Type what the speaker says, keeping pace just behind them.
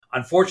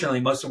unfortunately,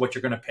 most of what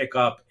you're going to pick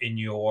up in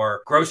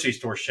your grocery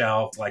store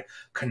shelf, like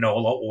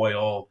canola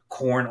oil,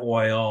 corn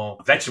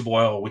oil, vegetable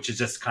oil, which is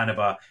just kind of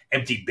a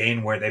empty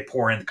bin where they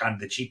pour in kind of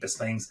the cheapest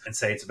things and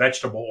say it's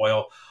vegetable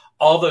oil.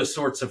 All those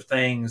sorts of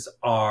things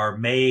are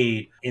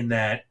made in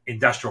that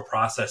industrial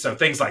process. So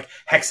things like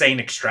hexane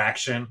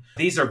extraction,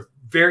 these are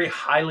very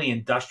highly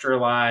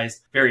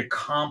industrialized, very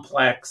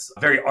complex,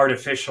 very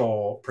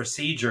artificial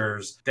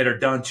procedures that are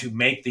done to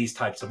make these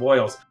types of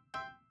oils.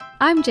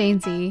 I'm Jane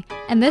Z,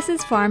 and this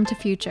is Farm to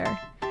Future,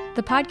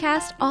 the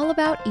podcast all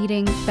about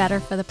eating better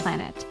for the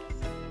planet.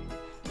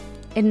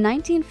 In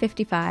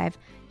 1955,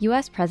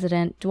 U.S.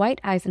 President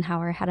Dwight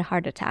Eisenhower had a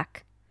heart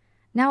attack.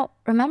 Now,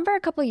 remember a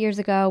couple years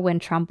ago when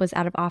Trump was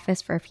out of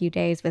office for a few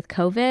days with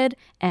COVID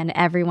and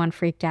everyone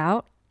freaked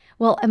out?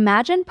 Well,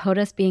 imagine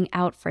POTUS being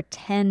out for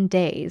 10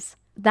 days.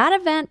 That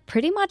event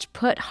pretty much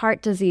put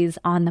heart disease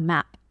on the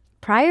map.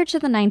 Prior to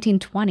the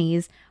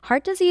 1920s,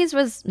 heart disease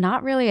was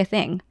not really a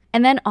thing.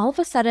 And then all of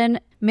a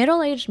sudden,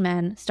 middle-aged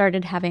men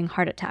started having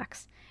heart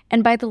attacks.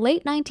 And by the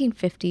late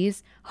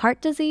 1950s, heart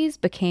disease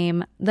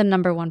became the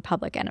number one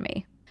public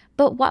enemy.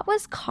 But what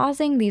was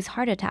causing these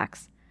heart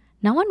attacks?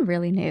 No one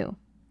really knew.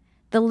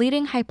 The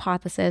leading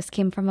hypothesis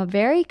came from a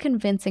very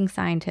convincing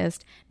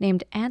scientist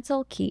named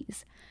Ancel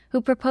Keys,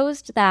 who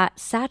proposed that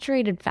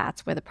saturated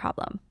fats were the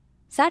problem.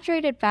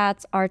 Saturated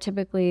fats are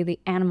typically the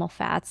animal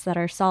fats that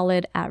are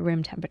solid at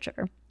room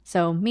temperature,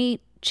 so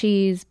meat,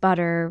 cheese,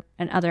 butter,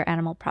 and other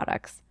animal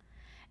products.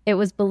 It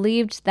was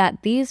believed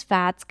that these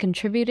fats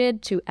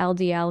contributed to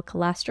LDL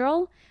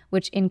cholesterol,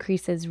 which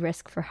increases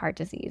risk for heart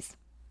disease.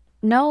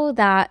 Know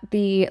that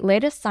the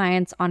latest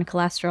science on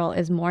cholesterol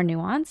is more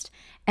nuanced,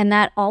 and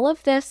that all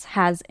of this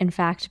has in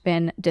fact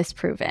been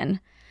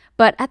disproven.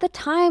 But at the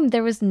time,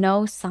 there was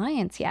no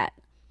science yet.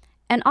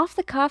 And off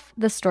the cuff,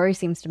 the story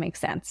seems to make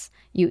sense.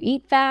 You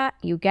eat fat,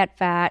 you get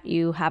fat,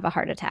 you have a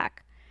heart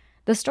attack.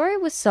 The story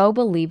was so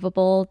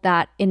believable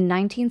that in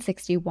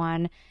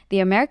 1961, the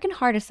American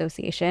Heart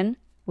Association,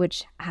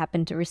 which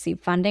happened to receive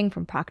funding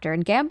from Procter &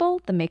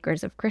 Gamble, the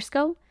makers of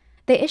Crisco,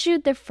 they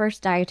issued their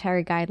first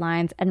dietary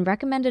guidelines and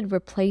recommended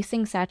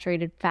replacing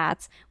saturated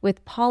fats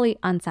with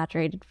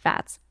polyunsaturated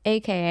fats,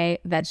 aka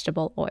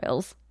vegetable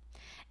oils.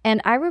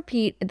 And I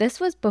repeat, this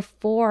was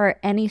before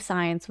any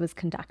science was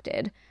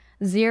conducted.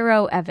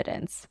 Zero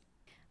evidence.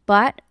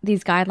 But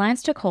these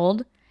guidelines took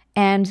hold,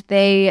 and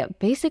they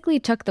basically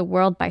took the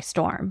world by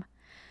storm.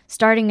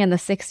 Starting in the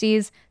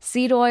 60s,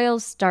 seed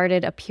oils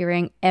started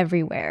appearing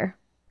everywhere.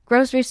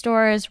 Grocery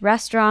stores,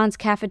 restaurants,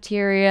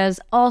 cafeterias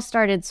all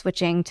started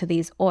switching to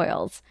these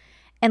oils.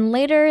 And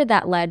later,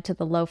 that led to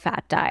the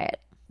low-fat diet.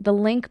 The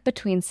link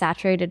between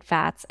saturated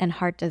fats and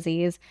heart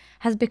disease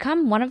has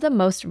become one of the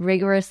most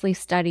rigorously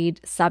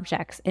studied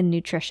subjects in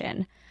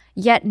nutrition.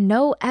 Yet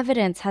no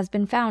evidence has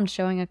been found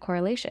showing a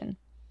correlation.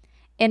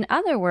 In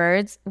other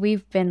words,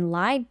 we've been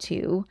lied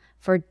to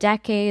for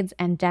decades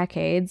and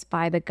decades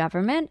by the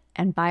government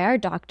and by our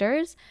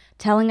doctors,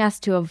 telling us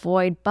to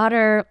avoid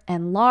butter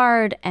and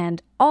lard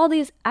and all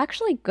these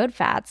actually good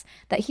fats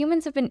that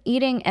humans have been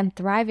eating and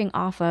thriving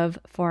off of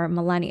for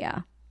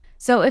millennia.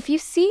 So if you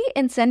see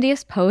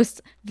incendious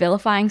posts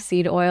vilifying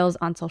seed oils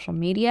on social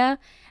media,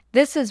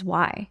 this is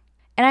why.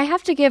 And I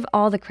have to give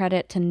all the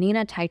credit to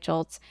Nina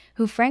Teicholz,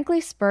 who frankly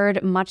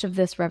spurred much of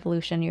this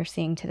revolution you're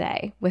seeing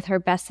today with her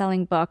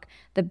best-selling book,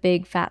 The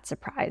Big Fat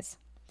Surprise.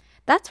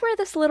 That's where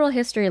this little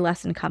history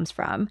lesson comes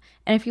from,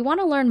 and if you want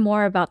to learn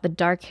more about the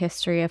dark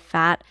history of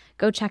fat,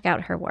 go check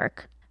out her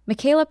work.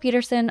 Mikhaila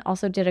Peterson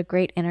also did a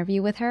great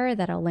interview with her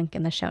that I'll link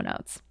in the show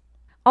notes.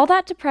 All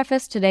that to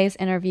preface today's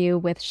interview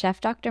with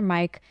Chef Dr.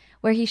 Mike,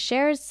 where he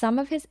shares some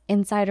of his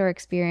insider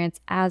experience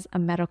as a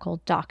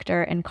medical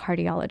doctor and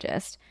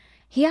cardiologist.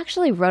 He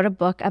actually wrote a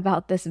book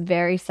about this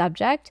very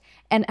subject,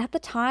 and at the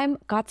time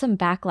got some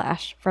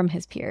backlash from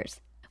his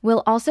peers.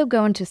 We'll also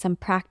go into some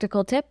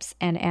practical tips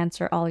and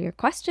answer all your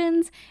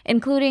questions,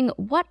 including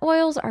what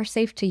oils are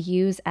safe to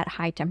use at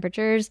high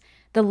temperatures,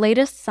 the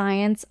latest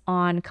science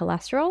on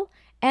cholesterol,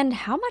 and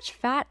how much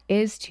fat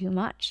is too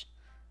much.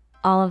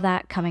 All of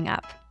that coming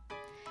up.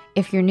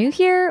 If you're new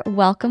here,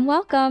 welcome,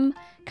 welcome.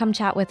 Come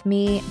chat with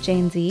me,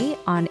 Jane Z,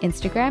 on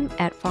Instagram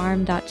at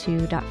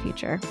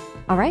farm.to.future.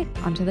 All right,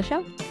 on to the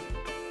show.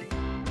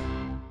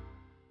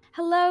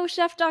 Hello,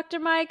 Chef Dr.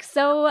 Mike.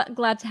 So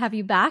glad to have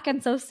you back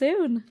and so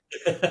soon.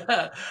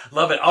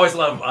 Love it. Always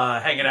love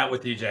hanging out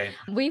with you, Jane.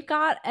 We've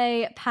got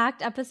a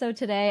packed episode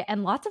today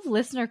and lots of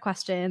listener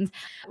questions.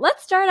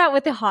 Let's start out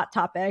with the hot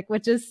topic,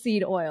 which is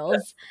seed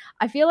oils.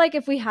 I feel like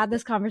if we had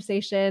this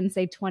conversation,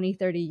 say 20,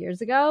 30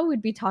 years ago,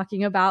 we'd be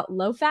talking about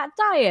low-fat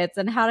diets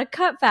and how to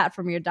cut fat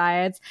from your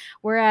diets,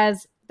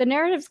 whereas the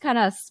narrative's kind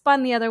of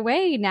spun the other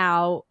way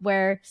now,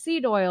 where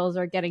seed oils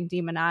are getting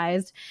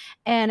demonized,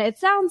 and it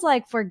sounds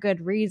like for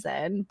good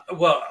reason.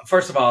 Well,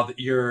 first of all,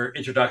 your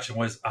introduction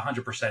was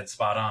 100%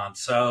 spot on.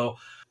 So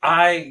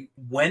I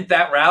went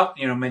that route,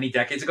 many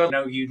decades ago.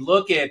 You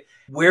look at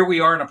where we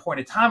are in a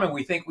point of time and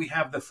we think we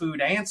have the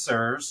food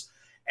answers.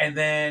 And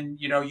then,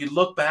 you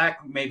look back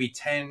maybe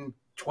 10,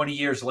 20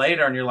 years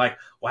later and you're like,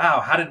 wow,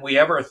 how did we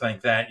ever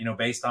think that,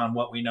 based on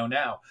what we know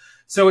now?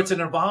 So it's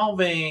an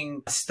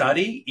evolving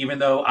study, even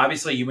though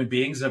obviously human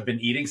beings have been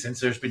eating since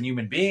there's been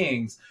human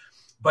beings.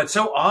 But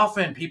so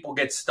often people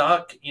get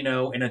stuck, in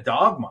a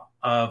dogma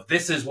of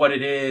this is what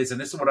it is and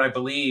this is what I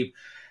believe.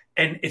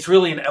 And it's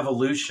really an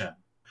evolution.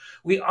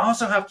 We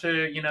also have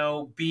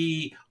to,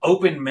 be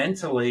open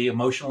mentally,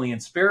 emotionally,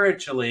 and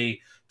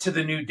spiritually to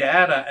the new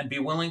data and be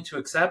willing to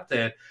accept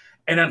it.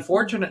 And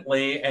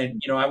unfortunately,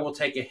 and, I will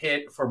take a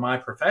hit for my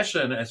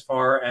profession as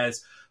far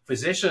as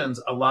physicians,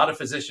 a lot of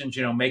physicians,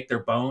 make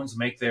their bones,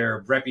 make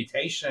their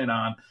reputation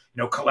on,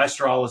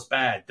 cholesterol is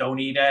bad, don't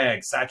eat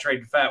eggs,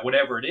 saturated fat,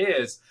 whatever it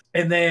is.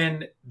 And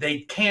then they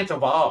can't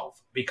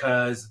evolve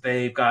because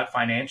they've got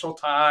financial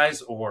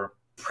ties or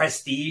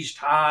prestige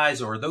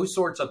ties or those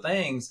sorts of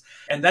things.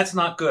 And that's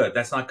not good.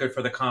 That's not good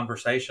for the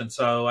conversation.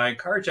 So I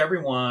encourage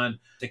everyone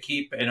to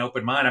keep an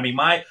open mind. I mean,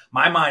 my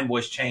mind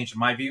was changed.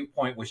 My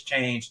viewpoint was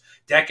changed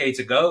decades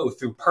ago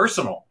through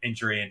personal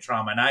injury and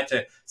trauma. And I had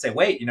to say,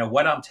 wait,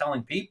 what I'm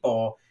telling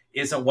people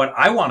isn't what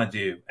I want to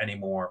do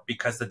anymore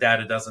because the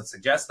data doesn't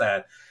suggest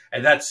that.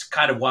 And that's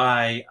kind of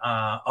why,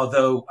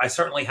 although I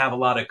certainly have a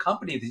lot of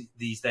company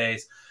these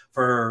days,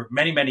 for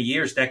many, many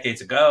years,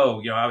 decades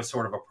ago, I was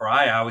sort of a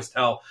pariah. I always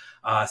tell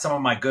some of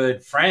my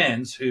good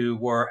friends who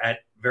were at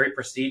very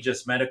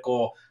prestigious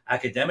medical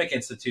academic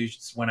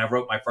institutions when I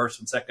wrote my first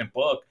and second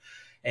book,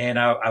 and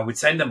I would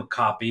send them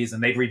copies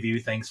and they'd review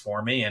things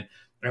for me. And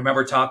I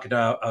remember talking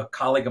to a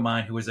colleague of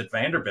mine who was at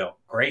Vanderbilt,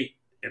 great,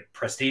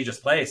 prestigious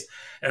place.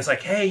 And it's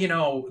like, hey,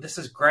 this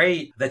is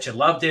great that you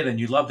loved it and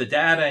you loved the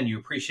data and you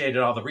appreciated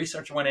all the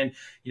research went in.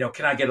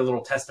 Can I get a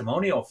little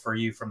testimonial for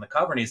you from the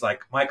cover? And he's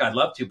like, Mike, I'd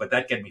love to, but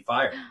that'd get me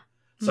fired.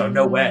 So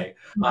no way.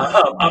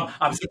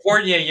 I'm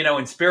supporting you,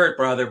 in spirit,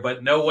 brother,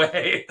 but no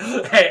way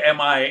am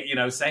I,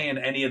 saying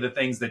any of the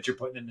things that you're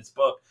putting in this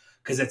book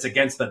because it's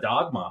against the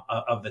dogma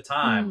of the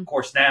time. Of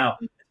course, now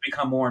it's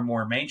become more and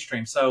more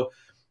mainstream. So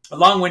a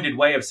long-winded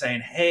way of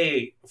saying,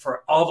 hey,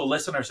 for all the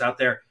listeners out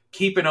there,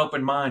 keep an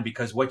open mind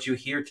because what you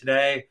hear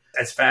today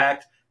as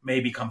fact may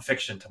become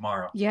fiction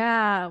tomorrow.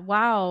 Yeah.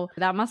 Wow.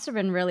 That must have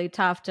been really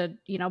tough to,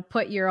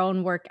 put your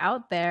own work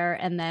out there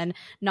and then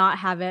not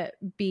have it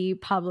be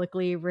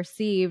publicly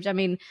received. I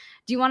mean,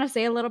 do you want to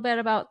say a little bit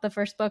about the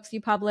first books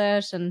you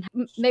published and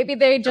maybe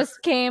they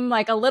just came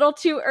like a little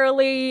too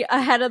early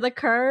ahead of the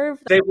curve?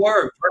 They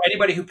were. For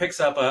anybody who picks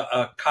up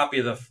a copy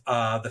of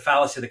the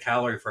Fallacy of the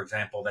Calorie, for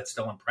example, that's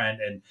still in print,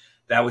 and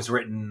that was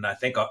written, I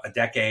think, a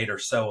decade or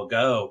so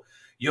ago,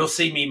 you'll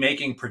see me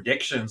making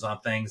predictions on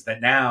things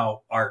that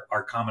now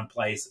are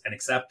commonplace and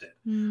accepted.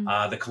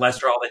 The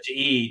cholesterol that you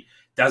eat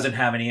doesn't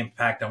have any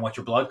impact on what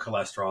your blood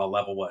cholesterol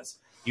level was.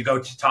 You go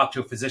to talk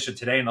to a physician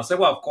today and they'll say,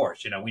 well, of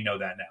course, we know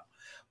that now.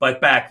 But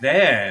back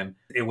then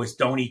it was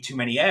don't eat too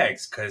many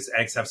eggs because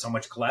eggs have so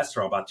much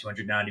cholesterol, about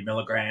 290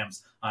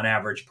 milligrams on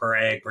average per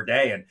egg per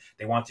day. And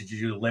they wanted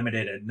you to limit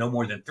it at no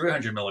more than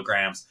 300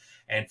 milligrams.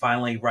 And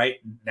finally, right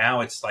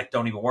now, it's like,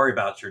 don't even worry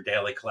about your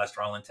daily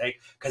cholesterol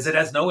intake because it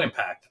has no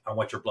impact on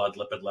what your blood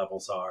lipid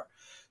levels are.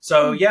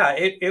 So, yeah,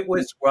 it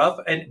was rough.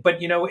 But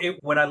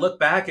when I look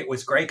back, it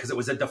was great because it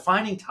was a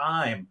defining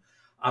time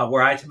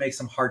where I had to make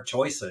some hard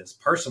choices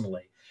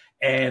personally.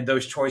 And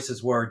those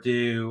choices were,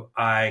 do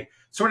I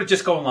sort of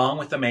just go along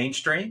with the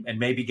mainstream and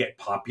maybe get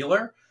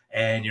popular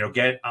and,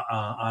 get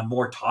on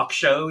more talk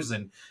shows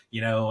and,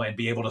 and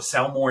be able to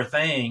sell more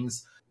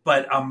things?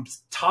 But I'm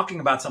talking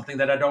about something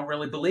that I don't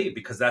really believe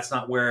because that's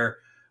not where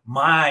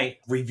my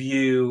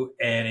review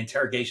and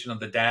interrogation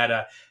of the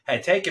data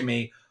had taken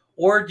me.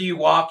 Or do you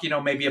walk,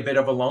 maybe a bit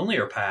of a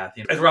lonelier path?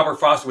 As Robert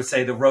Frost would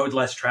say, the road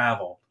less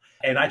traveled.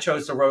 And I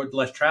chose the road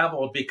less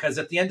traveled because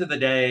at the end of the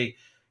day,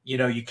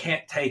 you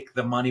can't take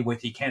the money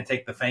with you. You can't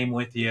take the fame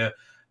with you.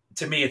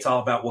 To me, it's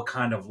all about what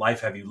kind of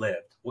life have you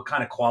lived? What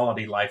kind of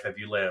quality life have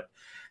you lived?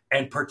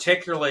 And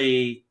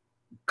particularly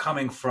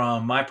coming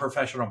from my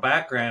professional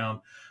background,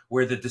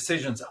 where the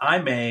decisions I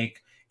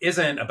make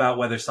isn't about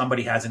whether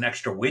somebody has an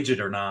extra widget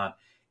or not.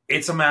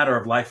 It's a matter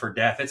of life or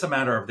death. It's a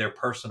matter of their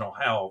personal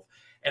health.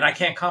 And I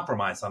can't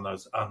compromise on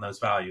those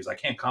values. I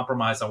can't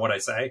compromise on what I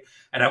say,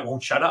 and I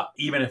won't shut up,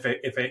 even if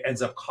it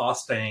ends up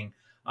costing,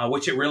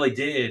 which it really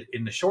did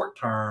in the short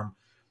term,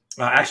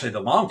 actually the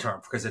long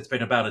term, because it's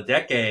been about a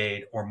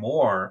decade or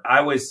more.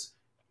 I was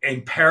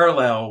in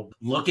parallel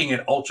looking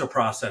at ultra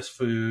processed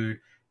food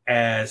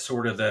as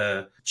sort of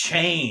the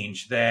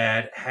change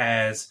that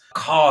has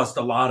caused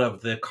a lot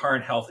of the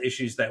current health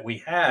issues that we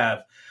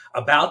have,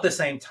 about the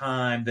same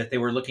time that they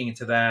were looking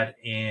into that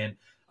in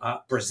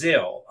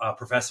Brazil.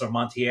 Professor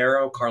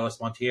Monteiro, Carlos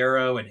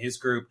Monteiro, and his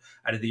group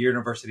out of the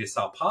University of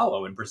Sao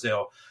Paulo in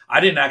Brazil.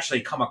 I didn't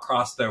actually come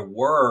across their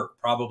work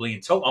probably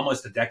until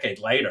almost a decade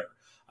later,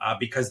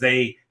 because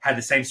they had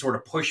the same sort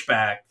of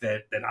pushback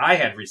that I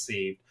had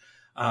received.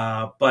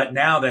 But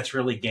now that's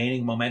really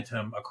gaining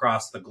momentum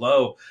across the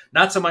globe,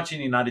 not so much in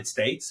the United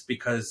States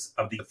because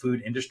of the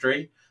food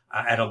industry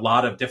at a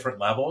lot of different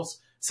levels.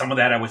 Some of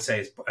that I would say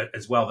is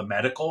as well the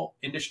medical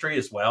industry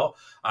as well,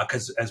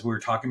 because as we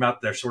were talking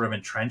about, they're sort of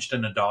entrenched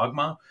in a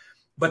dogma.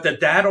 But the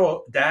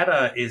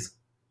data is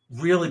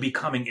really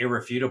becoming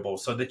irrefutable,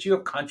 so that you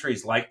have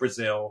countries like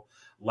Brazil,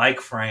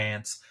 like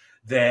France,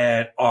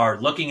 that are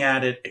looking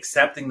at it,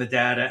 accepting the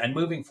data, and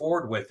moving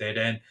forward with it.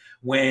 And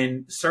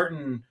when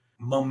certain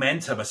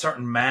momentum, a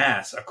certain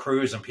mass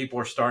accrues and people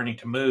are starting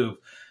to move,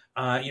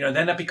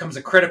 then that becomes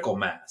a critical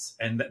mass.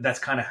 And that's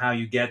kind of how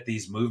you get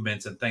these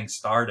movements and things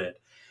started.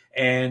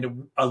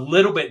 And a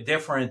little bit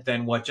different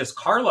than what just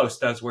Carlos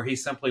does, where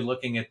he's simply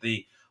looking at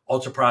the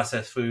ultra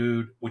processed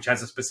food, which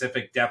has a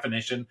specific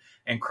definition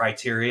and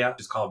criteria, which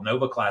is called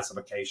NOVA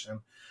classification.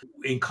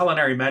 In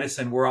culinary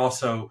medicine, we're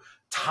also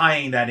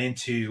tying that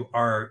into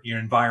our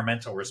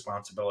environmental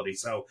responsibility.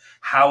 So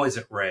how is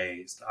it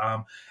raised?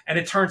 And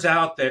it turns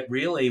out that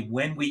really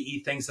when we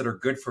eat things that are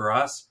good for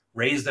us,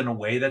 raised in a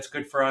way that's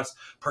good for us,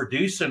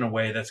 produced in a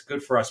way that's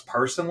good for us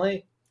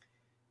personally,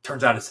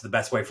 turns out it's the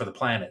best way for the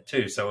planet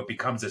too. So it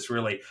becomes this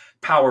really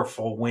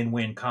powerful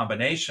win-win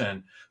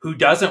combination. Who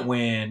doesn't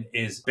win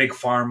is big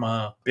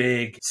pharma,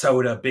 big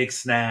soda, big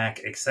snack,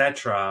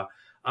 etc.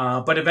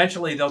 But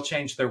eventually they'll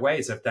change their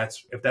ways. If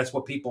that's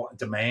what people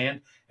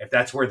demand, if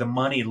that's where the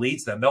money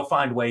leads them, they'll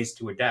find ways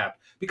to adapt,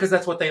 because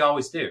that's what they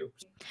always do.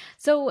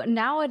 So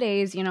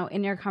nowadays,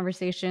 in your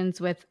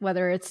conversations with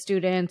whether it's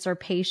students or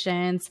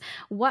patients,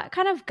 what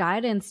kind of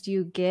guidance do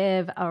you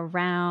give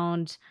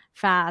around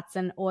fats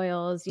and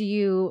oils? Do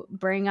you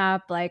bring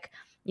up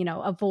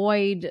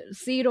avoid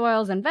seed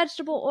oils and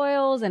vegetable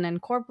oils and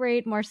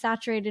incorporate more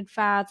saturated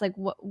fats? Like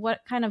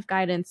what kind of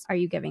guidance are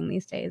you giving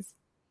these days?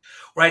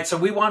 Right. So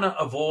we want to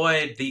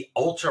avoid the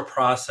ultra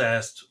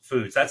processed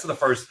foods. That's the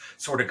first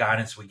sort of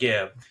guidance we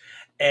give.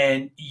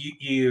 And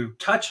you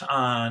touch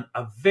on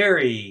a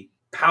very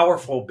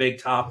powerful big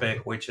topic,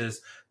 which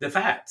is the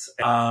fats.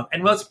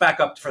 And let's back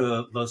up for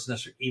the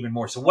listeners even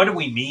more. So what do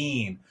we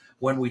mean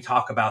when we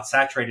talk about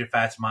saturated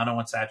fats,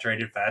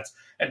 monounsaturated fats,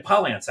 and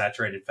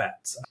polyunsaturated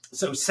fats?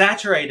 So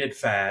saturated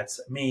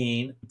fats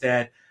mean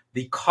that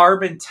the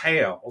carbon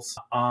tails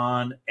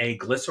on a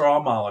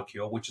glycerol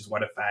molecule, which is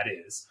what a fat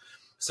is.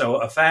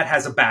 So a fat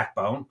has a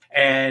backbone,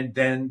 and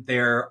then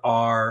there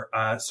are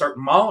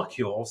certain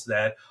molecules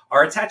that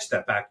are attached to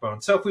that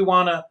backbone. So if we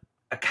want to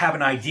have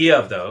an idea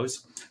of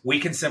those, we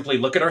can simply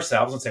look at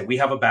ourselves and say, we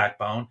have a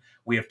backbone,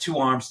 we have 2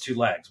 arms, 2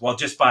 legs. Well,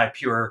 just by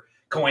pure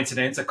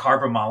coincidence, a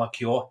carbon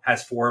molecule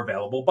has 4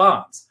 available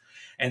bonds.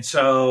 And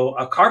so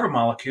a carbon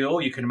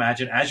molecule, you can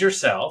imagine as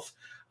yourself,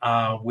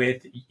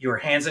 with your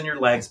hands and your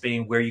legs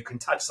being where you can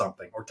touch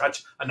something or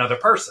touch another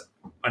person,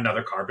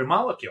 another carbon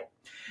molecule.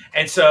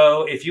 And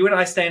so if you and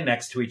I stand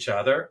next to each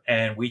other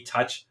and we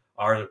touch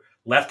our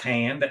left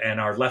hand and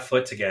our left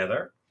foot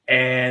together,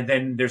 and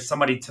then there's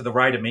somebody to the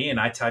right of me and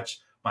I touch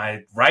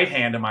my right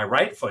hand and my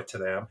right foot to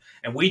them,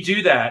 and we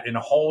do that in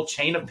a whole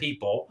chain of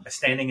people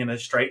standing in a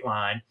straight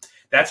line,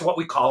 that's what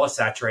we call a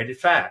saturated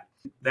fat.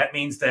 That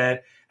means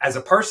that as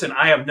a person,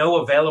 I have no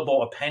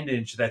available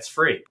appendage that's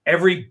free.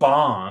 Every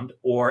bond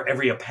or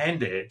every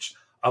appendage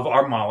of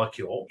our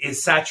molecule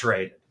is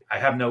saturated. I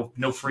have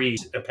no free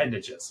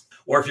appendages.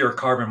 Or if you're a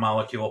carbon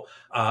molecule,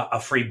 a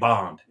free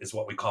bond is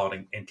what we call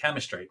it in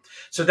chemistry.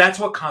 So that's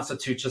what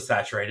constitutes a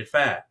saturated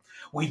fat.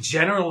 We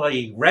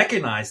generally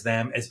recognize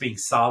them as being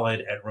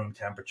solid at room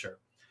temperature.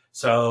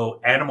 So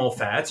animal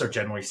fats are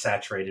generally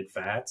saturated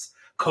fats.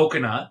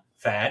 Coconut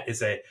fat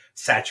is a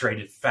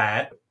saturated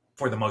fat.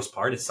 For the most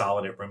part, it's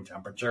solid at room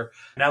temperature.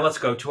 Now let's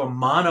go to a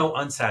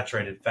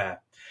monounsaturated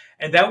fat.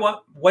 And that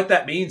what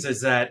that means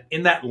is that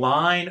in that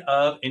line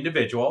of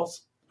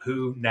individuals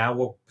who now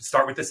will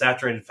start with the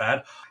saturated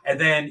fat, and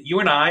then you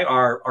and I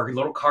are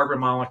little carbon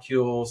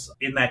molecules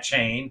in that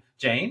chain,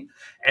 Jane,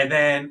 and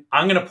then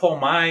I'm going to pull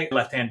my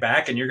left hand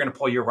back and you're going to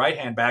pull your right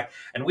hand back,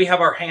 and we have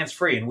our hands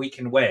free and we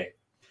can wave.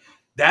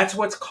 That's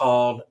what's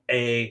called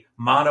a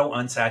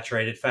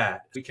monounsaturated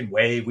fat. We can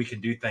wave, we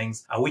can do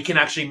things. We can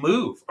actually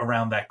move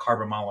around that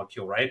carbon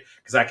molecule, right?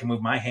 Because I can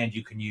move my hand,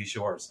 you can use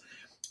yours.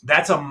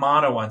 That's a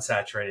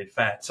monounsaturated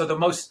fat. So the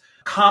most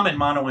common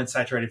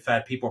monounsaturated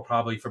fat people are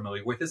probably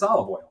familiar with is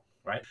olive oil,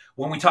 right?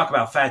 When we talk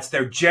about fats,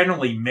 they're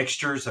generally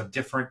mixtures of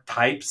different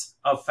types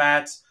of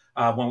fats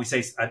when we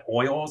say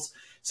oils.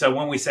 So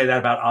when we say that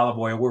about olive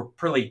oil, we're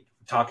really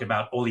talking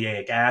about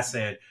oleic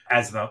acid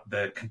as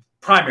the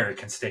primary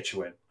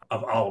constituent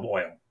of olive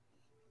oil.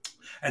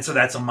 And so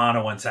that's a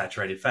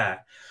monounsaturated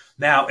fat.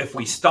 Now, if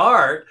we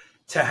start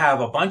to have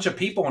a bunch of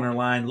people in our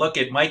line look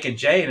at Mike and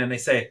Jane and they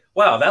say,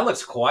 wow, that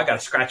looks cool, I got to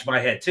scratch my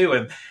head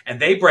too.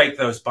 And they break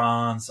those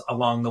bonds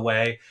along the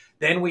way.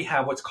 Then we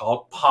have what's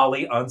called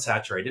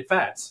polyunsaturated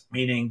fats,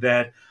 meaning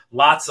that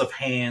lots of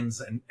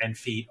hands and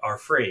feet are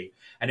free.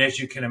 And as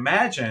you can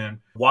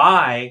imagine,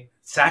 why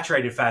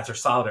saturated fats are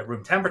solid at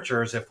room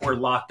temperatures, if we're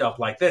locked up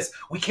like this,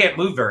 we can't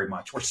move very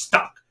much. We're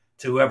stuck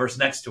to whoever's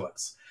next to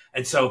us.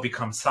 And so it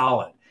becomes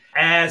solid.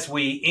 As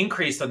we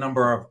increase the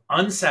number of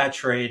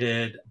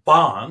unsaturated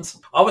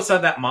bonds, all of a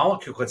sudden that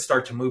molecule could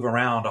start to move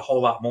around a whole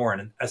lot more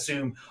and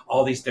assume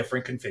all these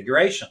different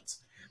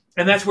configurations.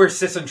 And that's where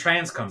cis and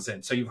trans comes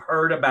in. So you've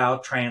heard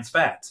about trans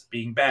fats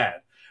being bad,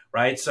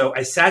 right? So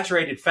a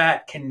saturated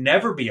fat can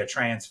never be a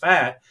trans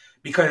fat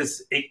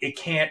because it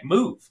can't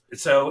move.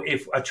 So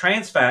if a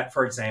trans fat,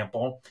 for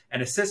example,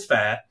 and a cis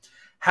fat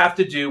have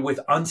to do with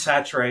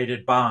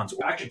unsaturated bonds,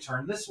 I can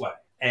turn this way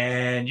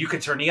and you can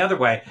turn the other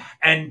way.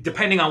 And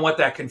depending on what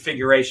that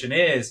configuration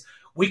is,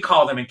 we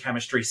call them in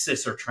chemistry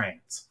cis or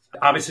trans.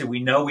 Obviously, we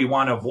know we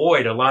want to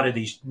avoid a lot of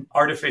these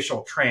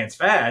artificial trans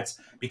fats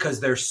because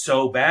they're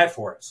so bad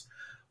for us.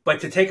 But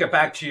to take it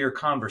back to your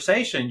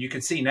conversation, you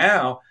can see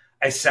now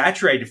a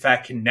saturated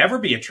fat can never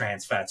be a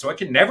trans fat. So it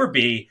can never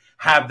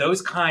have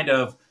those kind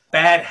of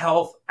bad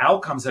health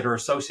outcomes that are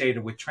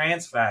associated with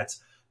trans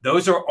fats.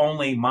 Those are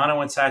only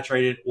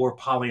monounsaturated or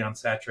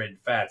polyunsaturated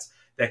fats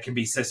that can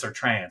be cis or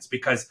trans,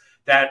 because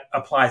that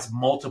applies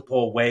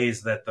multiple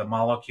ways that the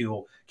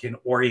molecule can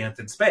orient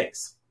in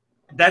space.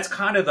 That's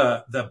kind of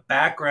the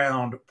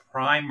background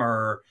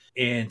primer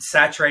in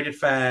saturated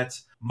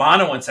fats,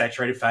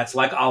 monounsaturated fats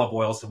like olive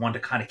oil is the one to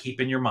kind of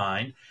keep in your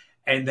mind.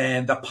 And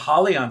then the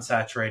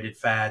polyunsaturated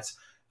fats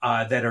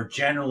that are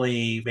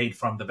generally made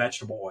from the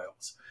vegetable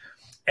oils.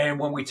 And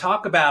when we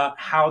talk about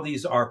how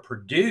these are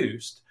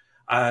produced,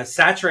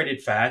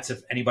 saturated fats,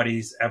 if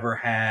anybody's ever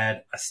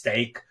had a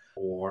steak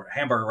or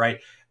hamburger, right,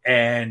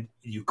 and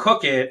you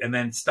cook it and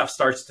then stuff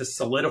starts to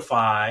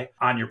solidify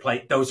on your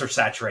plate, those are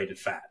saturated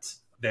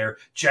fats. They're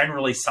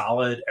generally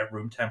solid at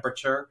room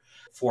temperature.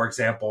 For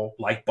example,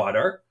 like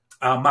butter.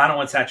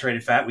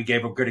 Monounsaturated fat, we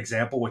gave a good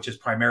example, which is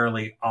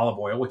primarily olive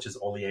oil, which is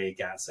oleic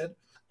acid.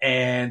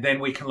 And then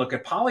we can look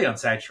at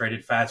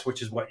polyunsaturated fats,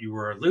 which is what you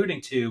were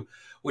alluding to,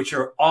 which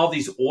are all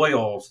these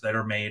oils that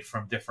are made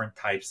from different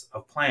types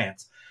of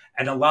plants.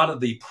 And a lot of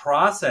the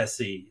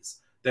processes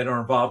that are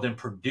involved in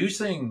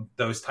producing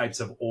those types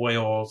of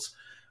oils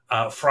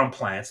from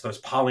plants, those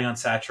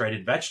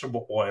polyunsaturated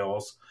vegetable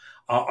oils,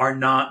 are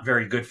not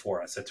very good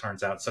for us, it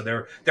turns out. So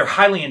they're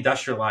highly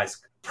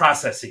industrialized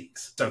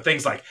processes. So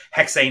things like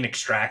hexane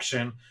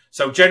extraction.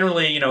 So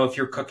generally, if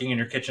you're cooking in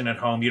your kitchen at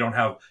home, you don't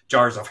have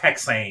jars of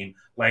hexane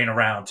laying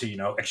around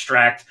to,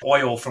 extract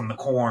oil from the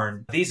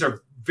corn. These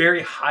are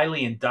very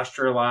highly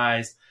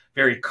industrialized,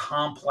 very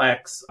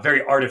complex,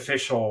 very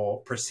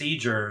artificial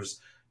procedures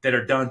that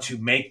are done to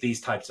make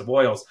these types of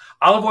oils.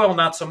 Olive oil,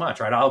 not so much,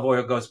 right? Olive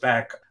oil goes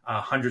back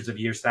hundreds of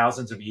years,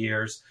 thousands of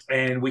years,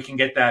 and we can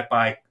get that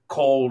by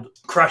cold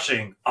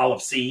crushing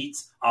olives,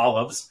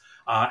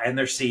 and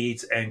their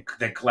seeds, and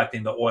then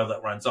collecting the oil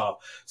that runs off.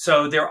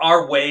 So there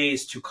are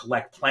ways to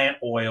collect plant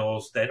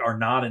oils that are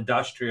not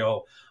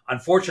industrial.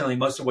 Unfortunately,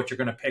 most of what you're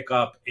going to pick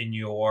up in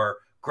your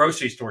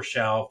grocery store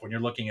shelf when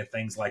you're looking at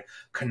things like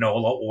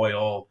canola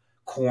oil,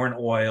 corn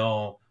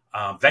oil,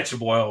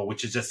 vegetable oil,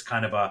 which is just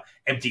kind of a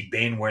empty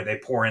bin where they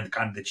pour in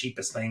kind of the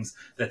cheapest things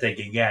that they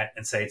can get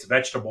and say it's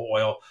vegetable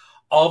oil.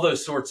 All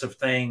those sorts of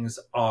things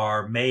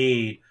are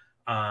made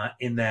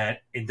in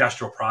that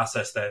industrial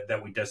process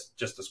that we just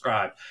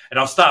described. And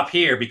I'll stop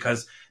here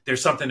because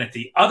there's something at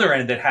the other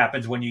end that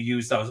happens when you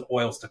use those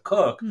oils to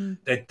cook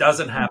that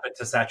doesn't happen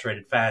to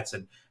saturated fats.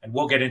 And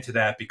we'll get into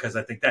that because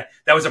I think that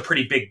was a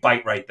pretty big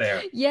bite right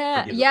there.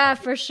 Yeah,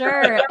 for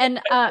sure.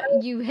 And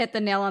you hit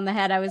the nail on the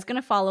head. I was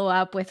going to follow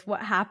up with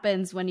what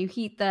happens when you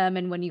heat them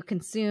and when you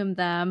consume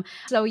them.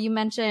 So you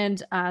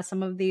mentioned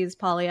some of these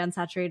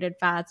polyunsaturated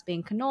fats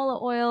being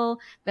canola oil,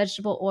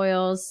 vegetable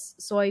oils,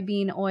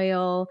 soybean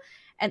oil,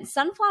 and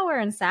sunflower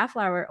and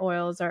safflower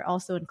oils are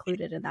also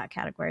included in that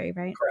category,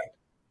 right?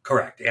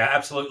 Correct. Yeah,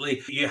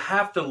 absolutely. You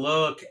have to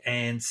look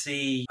and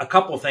see a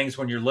couple of things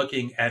when you're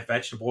looking at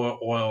vegetable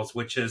oils,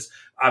 which is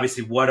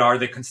obviously what are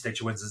the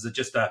constituents? Is it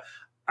just a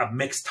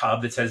mixed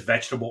tub that says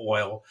vegetable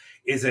oil?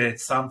 Is it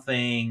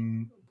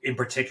something in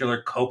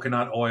particular,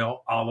 coconut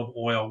oil, olive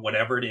oil,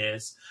 whatever it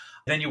is?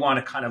 Then you want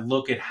to kind of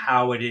look at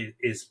how it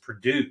is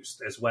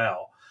produced as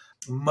well.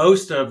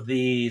 Most of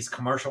these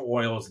commercial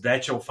oils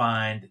that you'll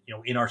find,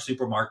 in our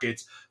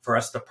supermarkets for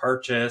us to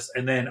purchase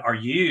and then are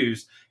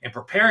used in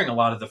preparing a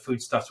lot of the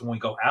foodstuffs when we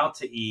go out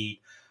to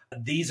eat,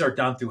 these are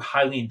done through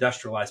highly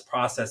industrialized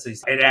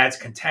processes. It adds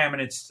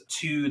contaminants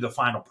to the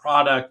final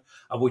product,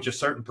 of which a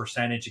certain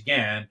percentage,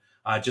 again,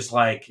 just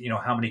like,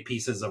 how many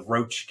pieces of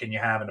roach can you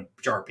have in a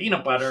jar of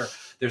peanut butter?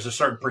 There's a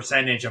certain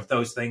percentage of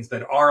those things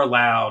that are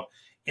allowed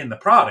in the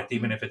product,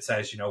 even if it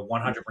says,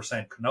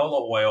 100%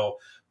 canola oil,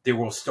 there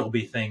will still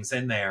be things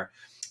in there.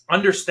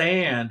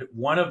 Understand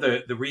one of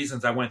the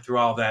reasons I went through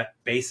all that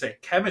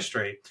basic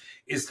chemistry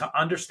is to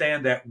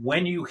understand that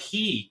when you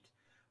heat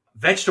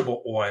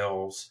vegetable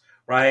oils,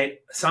 right,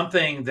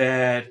 something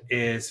that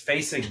is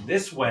facing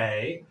this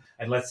way,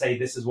 and let's say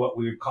this is what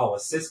we would call a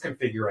cis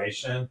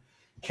configuration,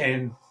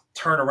 can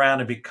turn around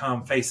and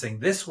become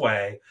facing this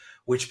way,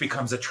 which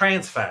becomes a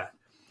trans fat.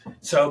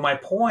 So my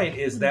point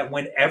is that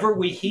whenever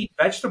we heat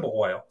vegetable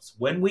oils,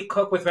 when we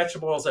cook with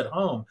vegetable oils at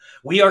home,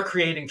 we are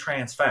creating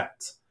trans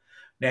fats.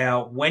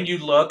 Now, when you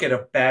look at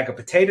a bag of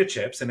potato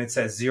chips and it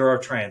says 0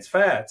 trans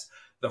fats,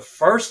 the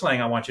first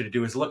thing I want you to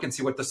do is look and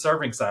see what the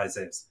serving size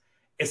is.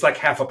 It's like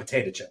half a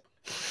potato chip.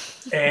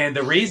 And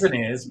the reason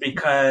is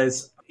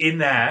because in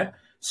that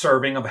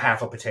serving of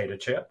half a potato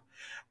chip,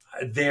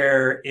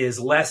 there is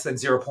less than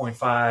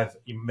 0.5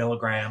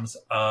 milligrams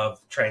of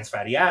trans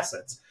fatty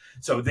acids.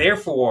 So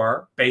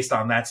therefore, based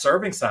on that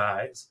serving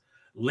size,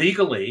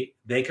 legally,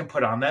 they can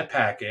put on that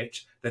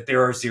package that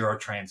there are 0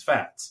 trans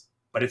fats,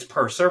 but it's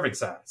per serving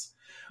size.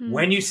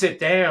 When you sit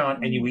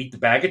down and you eat the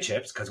bag of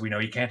chips, because we know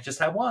you can't just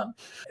have one,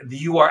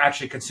 you are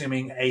actually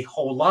consuming a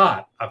whole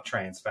lot of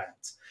trans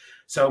fats.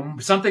 So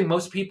something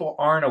most people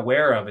aren't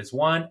aware of is,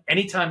 one,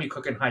 anytime you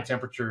cook in high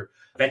temperature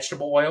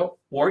vegetable oil,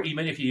 or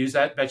even if you use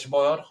that vegetable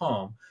oil at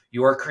home,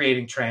 you are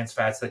creating trans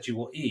fats that you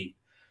will eat.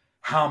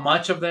 How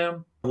much of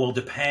them will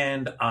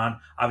depend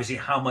on, obviously,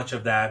 how much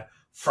of that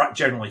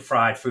generally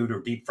fried food or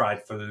deep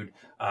fried food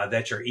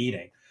that you're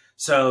eating.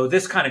 So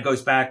this kind of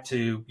goes back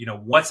to,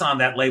 what's on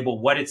that label,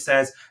 what it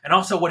says, and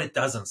also what it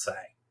doesn't say,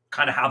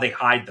 kind of how they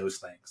hide those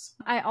things.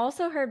 I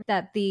also heard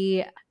that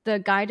the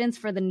guidance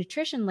for the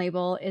nutrition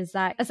label is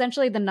that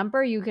essentially the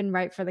number you can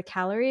write for the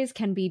calories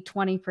can be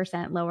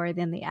 20% lower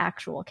than the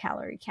actual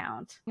calorie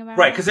count.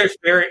 Right, because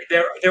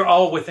they're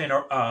all within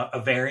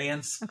a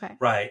variance. Okay.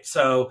 Right.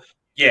 So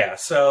yeah,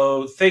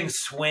 so things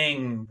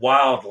swing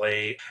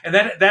wildly. And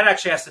that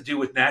actually has to do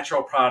with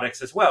natural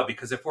products as well,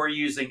 because if we're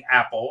using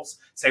apples,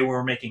 say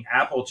we're making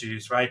apple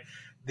juice, right,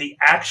 the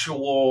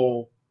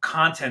actual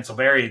contents will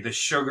vary. The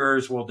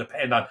sugars will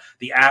depend on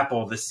the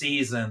apple, the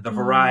season, the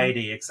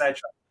variety,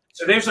 etc.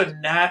 So there's a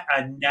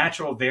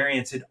natural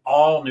variance in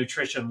all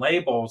nutrition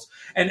labels.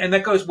 And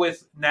that goes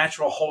with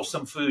natural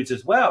wholesome foods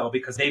as well,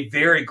 because they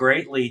vary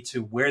greatly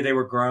to where they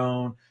were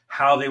grown,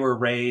 how they were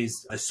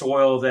raised, the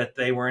soil that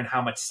they were in,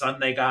 how much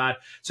sun they got.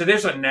 So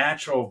there's a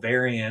natural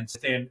variance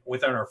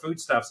within our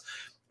foodstuffs.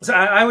 So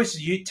I always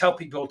tell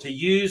people to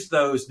use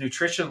those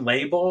nutrition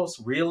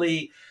labels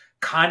really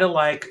kind of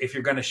like if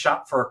you're going to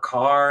shop for a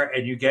car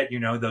and you get,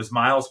 those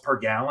miles per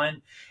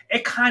gallon.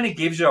 It kind of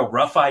gives you a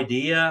rough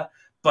idea,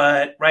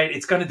 but right,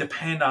 it's going to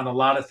depend on a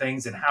lot of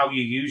things and how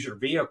you use your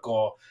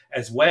vehicle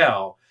as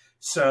well.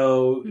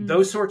 So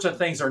those sorts of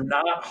things are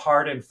not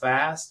hard and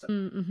fast.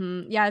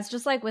 Mm-hmm. Yeah, it's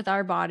just like with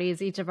our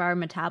bodies, each of our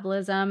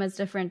metabolism is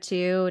different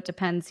too. It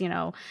depends,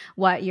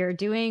 what you're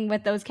doing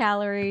with those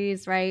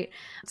calories, right?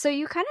 So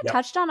you kind of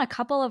touched on a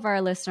couple of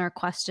our listener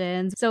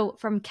questions. So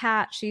from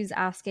Kat, she's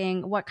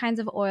asking what kinds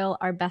of oil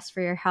are best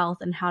for your health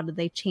and how do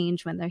they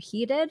change when they're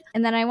heated?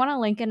 And then I want to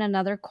link in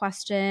another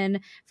question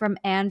from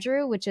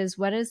Andrew, which is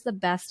what is the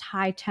best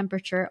high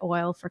temperature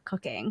oil for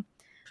cooking?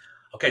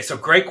 Okay, so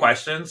great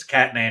questions,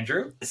 Kat and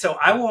Andrew. So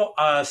I will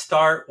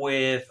start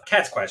with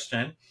Kat's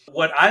question.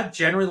 What I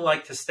generally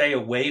like to stay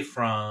away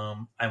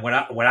from, and what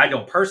I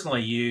don't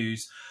personally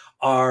use,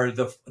 are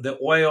the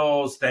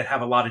oils that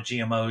have a lot of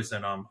GMOs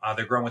in them.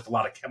 They're grown with a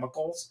lot of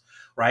chemicals,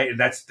 right? And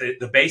that's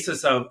the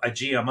basis of a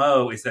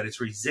GMO is that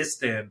it's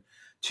resistant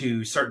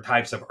to certain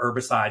types of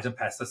herbicides and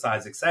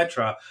pesticides,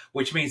 etc.,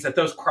 which means that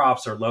those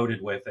crops are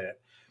loaded with it.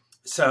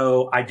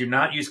 So I do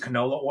not use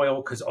canola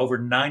oil because over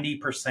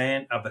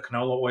 90% of the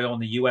canola oil in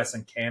the U.S.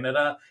 and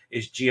Canada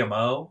is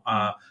GMO.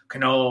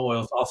 Canola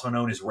oil is also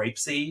known as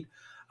rapeseed.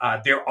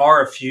 There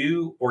are a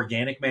few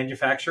organic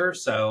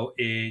manufacturers. So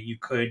you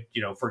could,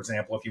 for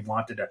example, if you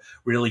wanted to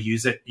really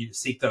use it, you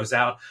seek those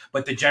out.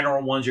 But the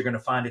general ones you're going to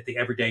find at the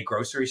everyday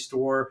grocery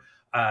store,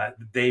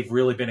 they've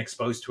really been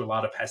exposed to a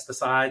lot of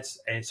pesticides.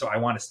 And so I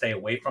want to stay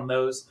away from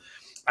those.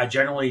 I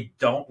generally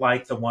don't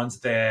like the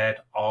ones that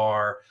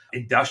are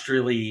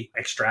industrially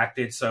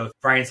extracted. So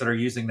brands that are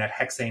using that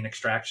hexane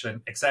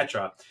extraction,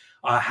 etc.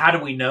 How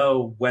do we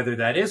know whether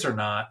that is or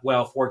not?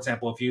 Well, for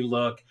example, if you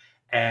look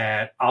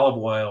at olive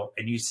oil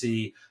and you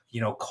see,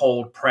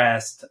 cold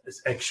pressed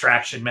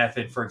extraction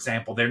method, for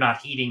example, they're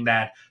not heating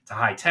that to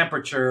high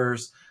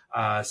temperatures,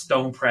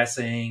 stone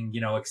pressing,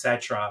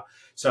 etc.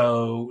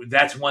 So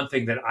that's one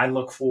thing that I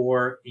look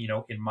for,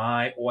 in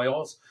my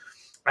oils.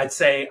 I'd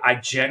say I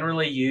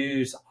generally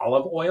use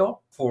olive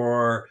oil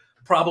for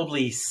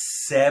probably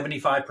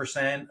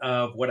 75%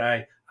 of what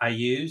I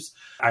use.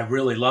 I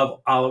really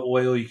love olive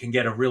oil. You can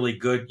get a really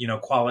good,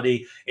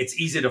 quality. It's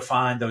easy to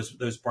find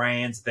those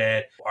brands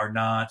that are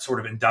not sort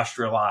of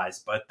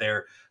industrialized, but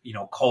they're,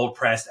 cold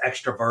pressed,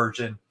 extra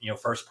virgin,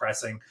 first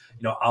pressing,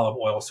 olive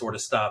oil sort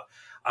of stuff.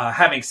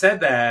 Having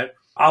said that,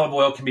 olive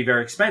oil can be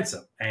very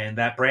expensive and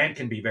that brand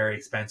can be very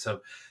expensive.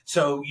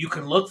 So you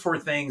can look for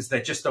things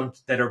that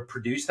that are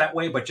produced that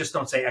way, but just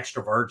don't say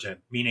extra virgin,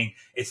 meaning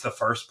it's the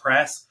first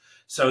press.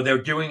 So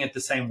they're doing it the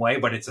same way,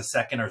 but it's a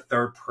second or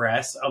third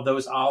press of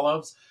those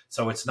olives.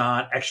 So it's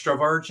not extra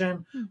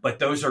virgin, but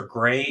those are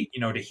great,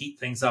 to heat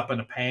things up in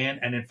a pan.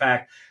 And in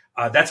fact,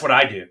 that's what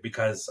I do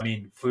because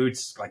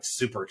food's like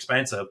super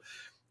expensive.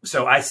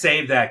 So I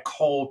save that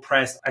cold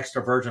pressed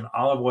extra virgin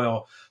olive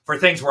oil for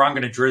things where I'm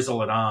going to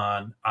drizzle it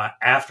on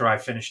after I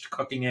finished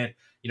cooking it,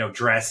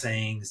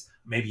 dressings,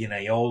 maybe an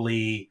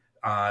aioli,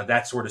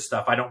 that sort of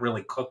stuff. I don't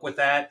really cook with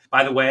that.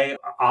 By the way,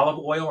 olive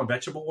oil and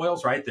vegetable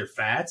oils, right? They're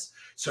fats.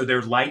 So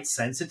they're light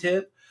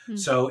sensitive.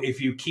 So if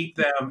you keep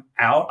them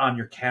out on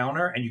your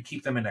counter and you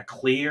keep them in a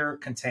clear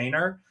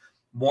container,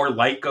 more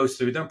light goes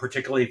through them,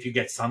 particularly if you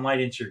get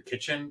sunlight into your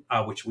kitchen,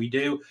 which we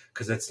do,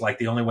 because it's like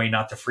the only way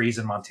not to freeze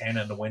in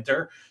Montana in the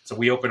winter. So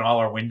we open all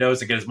our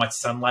windows and get as much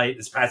sunlight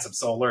as passive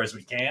solar as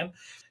we can.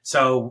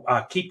 So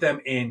keep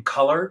them in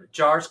colored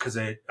jars because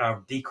it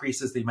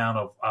decreases the amount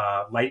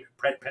of light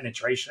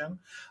penetration.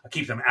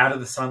 Keep them out of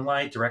the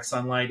sunlight, direct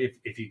sunlight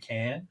if you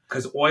can,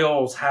 because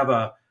oils have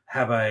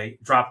a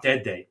drop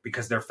dead date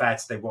because they're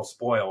fats. They will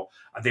spoil.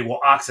 They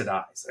will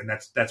oxidize. And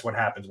that's what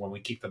happens when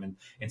we keep them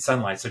in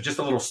sunlight. So just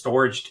a little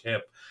storage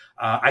tip.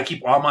 I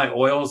keep all my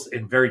oils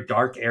in very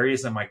dark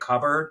areas in my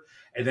cupboard.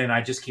 And then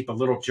I just keep a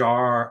little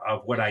jar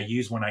of what I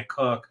use when I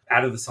cook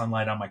out of the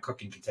sunlight on my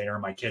cooking container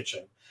in my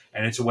kitchen.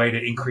 And it's a way to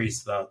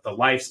increase the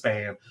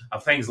lifespan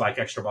of things like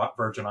extra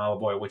virgin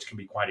olive oil, which can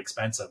be quite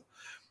expensive.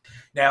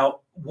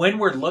 Now, when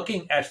we're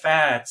looking at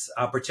fats,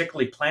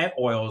 particularly plant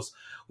oils,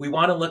 we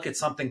want to look at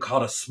something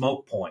called a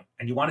smoke point.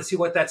 And you want to see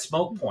what that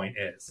smoke point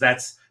is.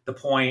 That's the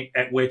point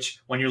at which,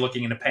 when you're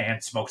looking in a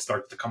pan, smoke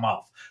starts to come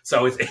off.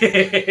 So it's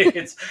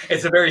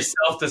a very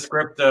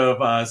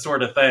self-descriptive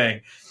sort of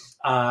thing.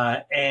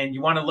 And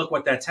you want to look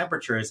what that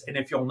temperature is. And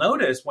if you'll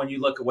notice, when you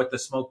look at what the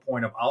smoke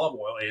point of olive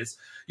oil is,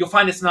 you'll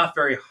find it's not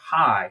very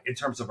high in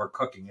terms of our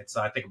cooking. It's,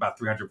 I think, about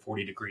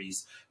 340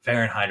 degrees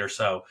Fahrenheit or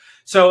so.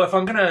 So if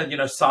I'm going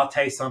to,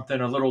 saute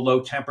something, a little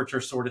low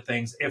temperature sort of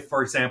things, if,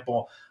 for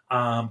example,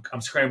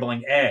 I'm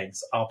scrambling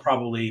eggs, I'll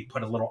probably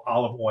put a little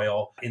olive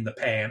oil in the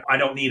pan. I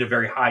don't need a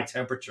very high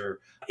temperature.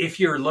 If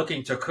you're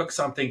looking to cook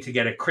something to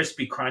get it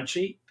crispy,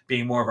 crunchy,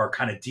 being more of our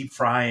kind of deep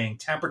frying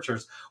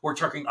temperatures, we're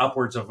talking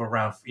upwards of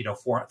around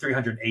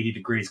 380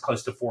 degrees,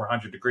 close to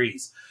 400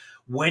 degrees.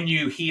 When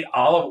you heat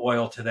olive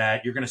oil to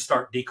that, you're going to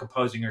start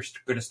decomposing. You're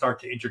going to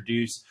start to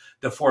introduce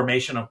the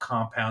formation of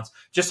compounds.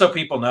 Just so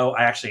people know,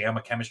 I actually am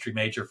a chemistry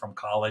major from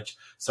college.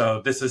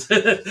 So this is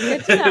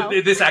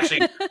this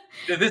actually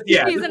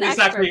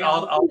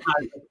all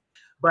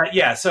But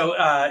yeah, so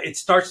it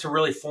starts to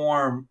really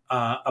form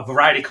a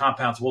variety of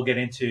compounds we'll get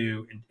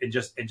into in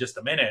just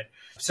a minute.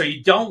 So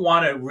you don't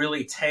want to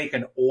really take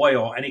an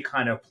oil, any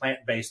kind of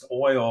plant-based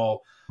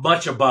oil,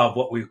 much above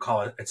what we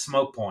call it at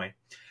smoke point.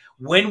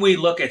 When we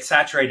look at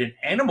saturated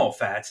animal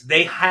fats,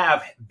 they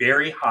have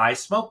very high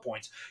smoke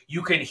points.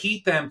 You can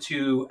heat them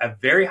to a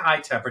very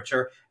high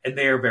temperature and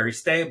they are very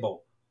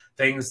stable.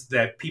 Things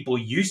that people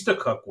used to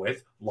cook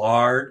with,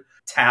 lard,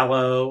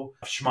 tallow,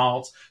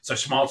 schmaltz. So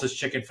schmaltz is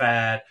chicken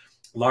fat.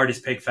 Lard is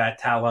pig fat,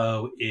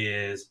 tallow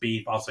is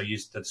beef, also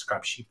used to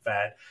describe sheep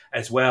fat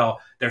as well.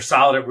 They're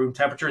solid at room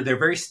temperature. They're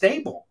very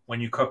stable when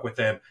you cook with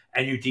them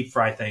and you deep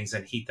fry things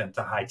and heat them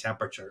to high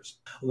temperatures.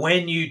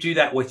 When you do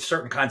that with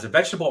certain kinds of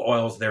vegetable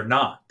oils, they're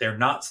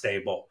not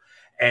stable.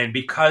 And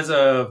because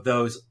of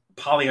those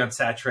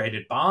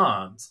polyunsaturated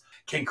bonds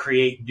can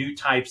create new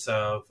types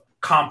of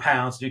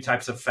compounds, new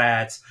types of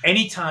fats.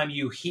 Anytime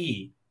you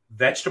heat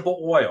vegetable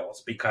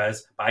oils,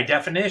 because by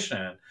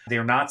definition,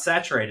 they're not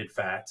saturated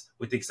fats,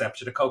 with the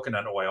exception of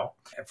coconut oil.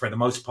 For the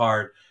most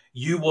part,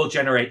 you will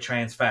generate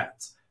trans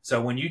fats.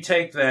 So when you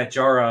take that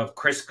jar of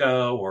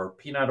Crisco or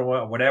peanut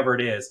oil, whatever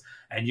it is,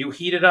 and you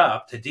heat it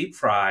up to deep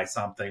fry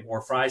something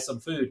or fry some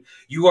food,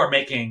 you are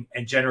making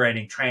and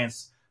generating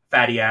trans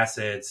fatty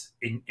acids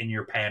in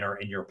your pan or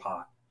in your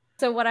pot.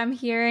 So what I'm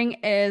hearing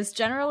is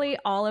generally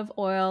olive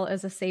oil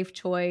is a safe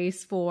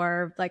choice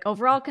for like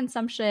overall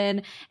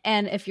consumption.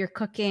 And if you're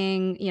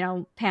cooking,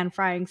 pan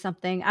frying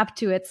something up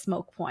to its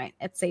smoke point,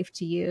 it's safe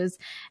to use.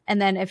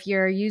 And then if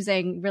you're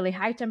using really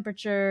high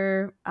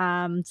temperature,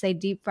 say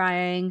deep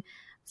frying,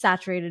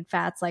 saturated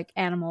fats like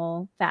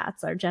animal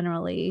fats are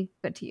generally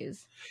good to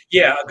use.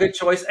 Yeah, a good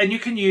choice. And you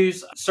can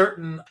use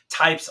certain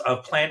types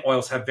of plant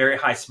oils have very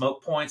high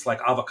smoke points, like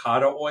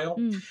avocado oil.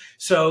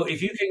 So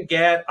if you can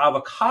get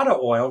avocado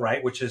oil,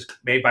 right, which is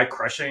made by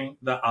crushing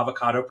the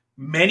avocado.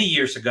 Many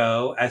years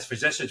ago, as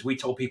physicians, we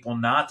told people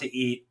not to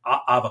eat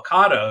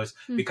avocados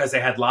because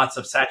they had lots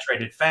of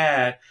saturated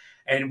fat.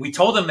 And we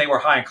told them they were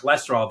high in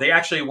cholesterol. They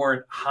actually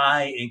weren't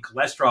high in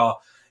cholesterol.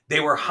 They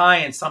were high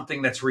in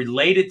something that's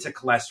related to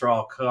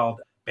cholesterol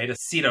called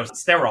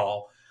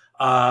beta-acetylsterol.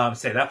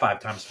 Say that 5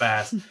 times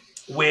fast,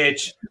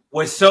 which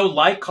was so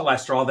like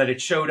cholesterol that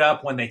it showed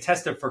up when they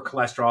tested for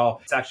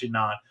cholesterol. It's actually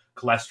not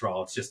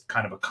cholesterol. It's just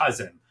kind of a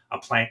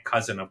plant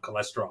cousin of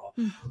cholesterol.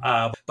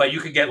 But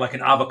you could get like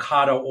an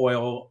avocado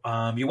oil.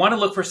 You want to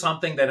look for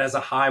something that has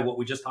a high, what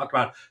we just talked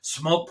about,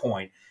 smoke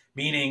point,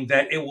 meaning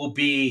that it will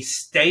be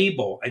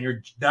stable and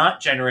you're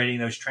not generating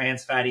those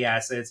trans fatty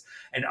acids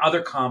and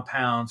other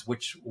compounds,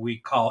 which we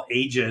call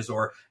AGEs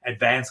or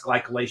advanced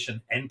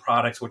glycolation end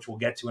products, which we'll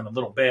get to in a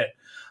little bit.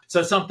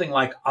 So something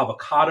like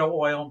avocado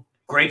oil,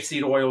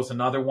 grapeseed oil is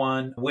another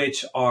one,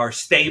 which are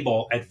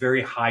stable at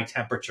very high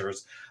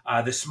temperatures.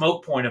 The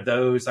smoke point of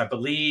those, I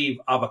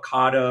believe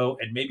avocado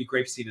and maybe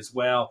grapeseed as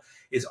well,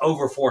 is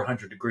over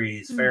 400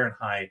 degrees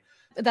Fahrenheit.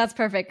 That's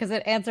perfect because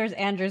it answers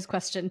Andrew's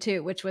question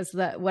too, which was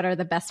what are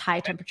the best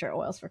high temperature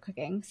oils for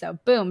cooking? So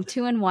boom,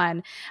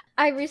 2-in-1.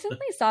 I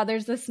recently saw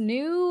there's this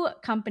new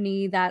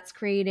company that's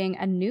creating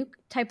a new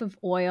type of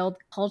oil,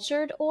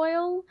 cultured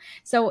oil.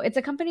 So it's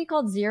a company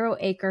called Zero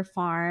Acre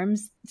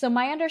Farms. So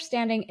my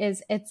understanding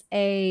is it's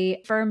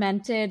a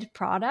fermented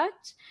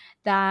product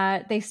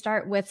that they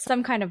start with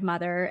some kind of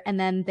mother and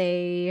then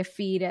they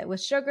feed it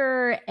with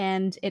sugar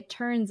and it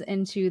turns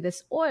into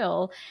this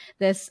oil,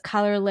 this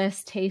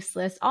colorless,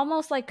 tasteless,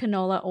 almost like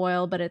canola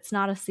oil, but it's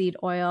not a seed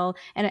oil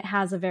and it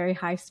has a very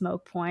high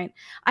smoke point.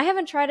 I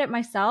haven't tried it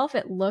myself.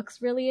 It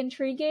looks really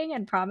intriguing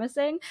and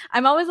promising.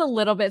 I'm always a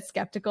little bit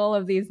skeptical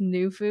of these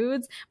new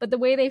foods, but the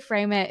way they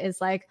frame it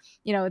is like,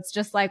 it's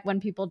just like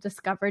when people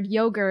discovered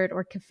yogurt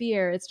or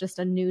kefir, it's just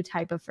a new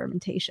type of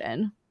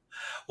fermentation.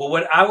 Well,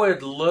 what I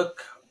would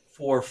look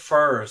for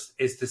first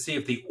is to see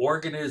if the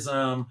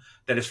organism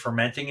that is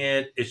fermenting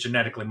it is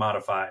genetically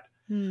modified.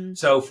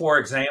 So, for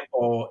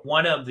example,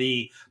 one of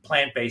the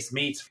plant-based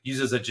meats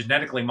uses a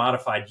genetically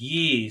modified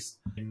yeast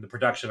in the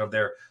production of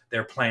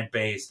their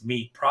plant-based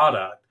meat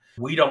product.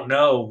 We don't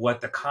know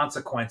what the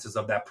consequences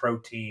of that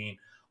protein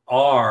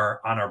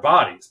are on our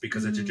bodies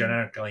because it's a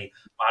genetically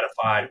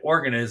modified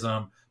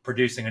organism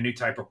producing a new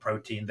type of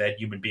protein that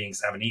human beings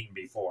haven't eaten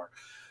before.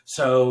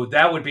 So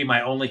that would be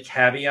my only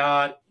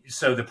caveat.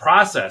 So the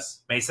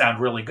process may sound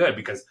really good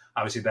because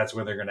obviously that's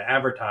where they're going to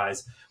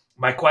advertise.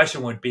 My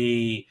question would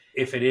be,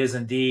 if it is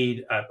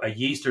indeed a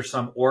yeast or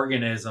some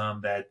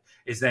organism that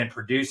is then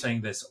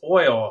producing this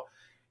oil,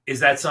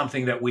 is that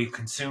something that we've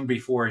consumed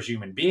before as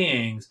human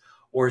beings?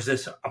 Or is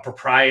this a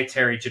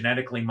proprietary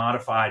genetically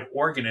modified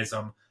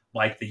organism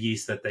like the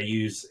yeast that they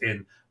use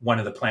in one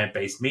of the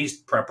plant-based meat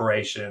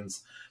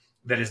preparations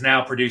that is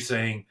now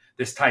producing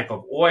this type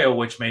of oil,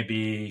 which may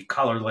be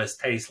colorless,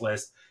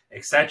 tasteless,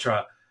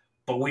 etc.,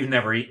 but we've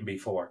never eaten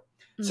before.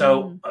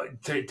 So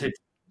to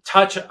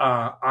touch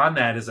on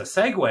that as a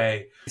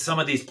segue, some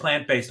of these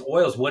plant-based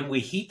oils, when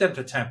we heat them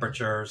to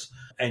temperatures,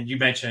 and you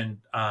mentioned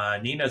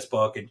Nina's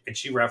book, and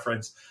she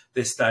referenced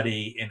this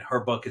study in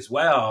her book as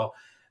well,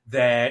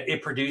 that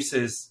it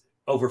produces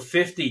over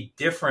 50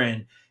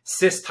 different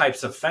cis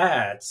types of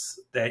fats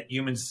that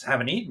humans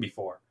haven't eaten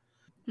before.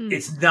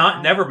 It's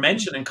never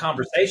mentioned in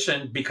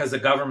conversation because the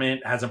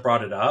government hasn't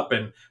brought it up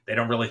and they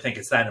don't really think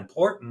it's that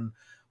important.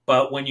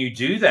 But when you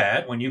do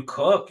that, when you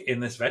cook in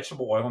this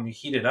vegetable oil and you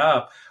heat it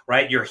up,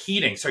 right, you're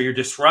heating. So you're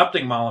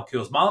disrupting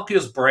molecules.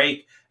 Molecules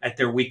break at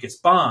their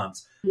weakest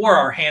bonds, or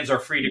our hands are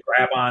free to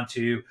grab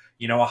onto,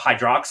 a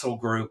hydroxyl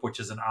group, which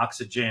is an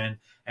oxygen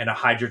and a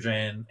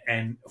hydrogen,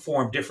 and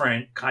form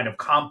different kind of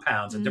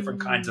compounds and different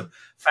kinds of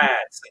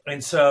fats.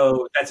 And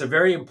so that's a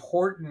very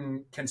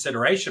important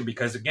consideration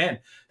because, again,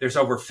 there's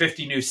over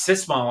 50 new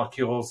cis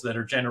molecules that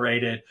are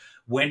generated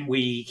when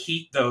we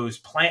heat those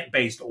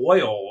plant-based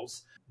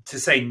oils, to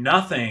say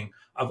nothing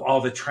of all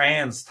the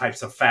trans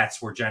types of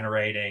fats we're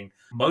generating,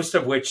 most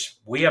of which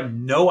we have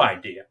no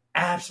idea,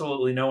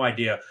 absolutely no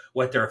idea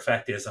what their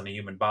effect is on the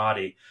human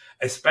body,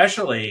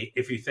 especially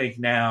if you think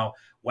now,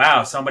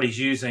 wow, somebody's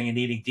using and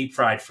eating deep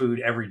fried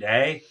food every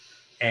day.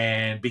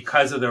 And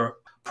because of the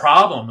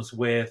problems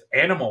with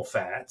animal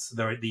fats,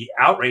 the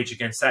outrage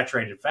against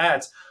saturated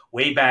fats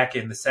way back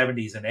in the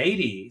 70s and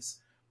 80s,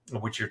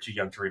 which you're too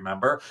young to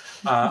remember,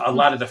 a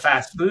lot of the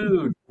fast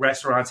food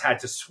restaurants had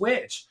to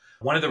switch.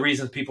 One of the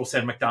reasons people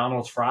said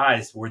McDonald's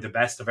fries were the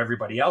best of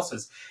everybody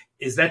else's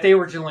is that they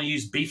originally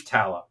used beef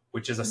tallow,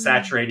 which is a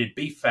saturated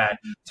beef fat,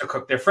 to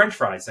cook their French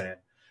fries in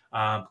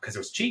because it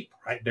was cheap,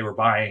 right? They were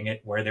buying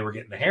it where they were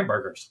getting the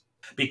hamburgers.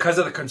 Because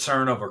of the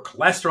concern over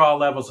cholesterol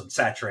levels and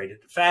saturated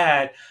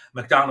fat,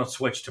 McDonald's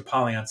switched to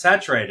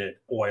polyunsaturated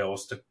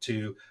oils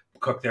to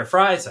cook their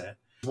fries in.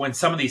 When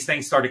some of these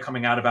things started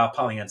coming out about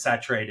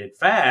polyunsaturated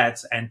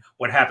fats and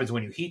what happens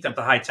when you heat them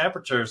to high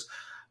temperatures,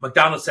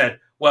 McDonald's said,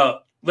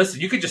 well,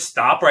 listen, you could just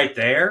stop right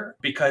there,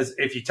 because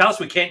if you tell us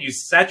we can't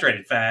use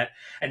saturated fat,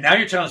 and now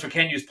you're telling us we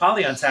can't use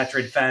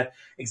polyunsaturated fat,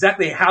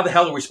 exactly how the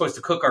hell are we supposed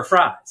to cook our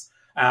fries?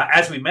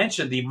 As we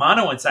mentioned, the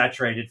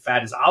monounsaturated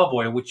fat is olive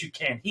oil, which you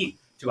can't heat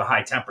to a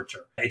high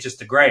temperature. It just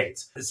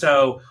degrades.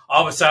 So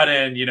all of a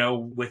sudden,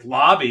 with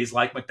lobbies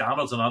like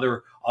McDonald's and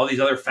all these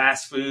other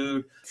fast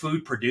food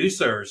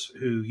producers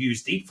who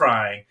use deep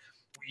frying,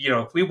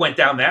 if we went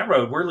down that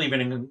road, we're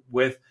leaving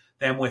with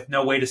them with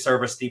no way to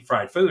serve us deep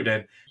fried food.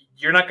 And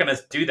you're not going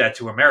to do that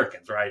to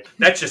Americans, right?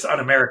 That's just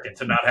un-American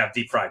to not have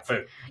deep fried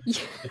food.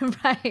 Yeah,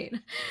 right.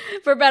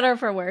 For better or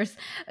for worse.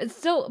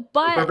 So,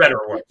 for better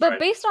or worse. But right?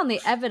 Based on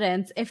the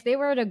evidence, if they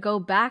were to go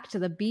back to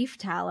the beef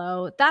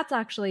tallow, that's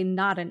actually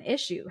not an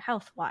issue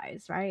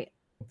health-wise, right?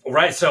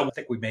 Right. So I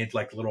think we made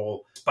like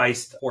little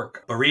spiced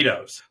pork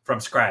burritos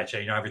from scratch.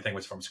 Everything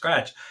was from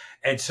scratch.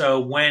 And so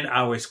when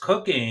I was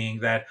cooking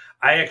that,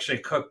 I actually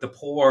cooked the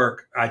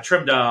pork, I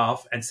trimmed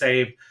off and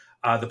saved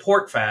the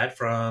pork fat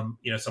from,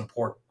 some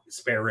pork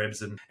spare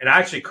ribs. And I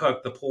actually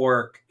cooked the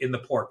pork in the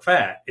pork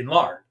fat in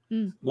lard.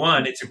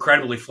 One, it's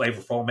incredibly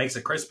flavorful, makes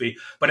it crispy,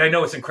 but I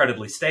know it's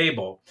incredibly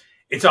stable.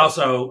 It's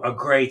also a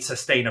great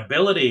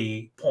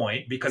sustainability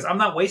point because I'm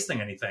not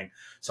wasting anything.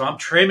 So I'm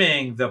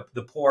trimming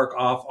the pork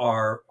off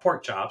our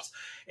pork chops,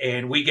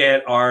 and we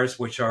get ours,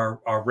 which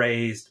are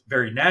raised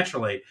very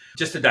naturally.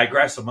 Just to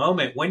digress a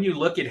moment, when you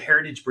look at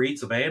heritage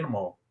breeds of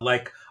animal,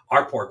 like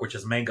our pork, which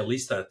is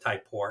Mangalitsa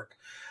type pork,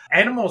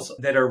 animals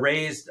that are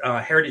raised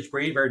heritage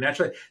breed very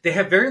naturally, they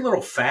have very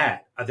little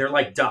fat. They're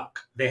like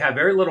duck. They have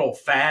very little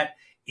fat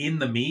in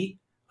the meat,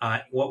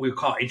 what we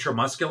call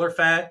intramuscular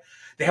fat.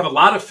 They have a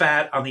lot of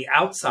fat on the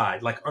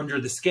outside, like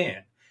under the skin.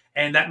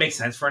 And that makes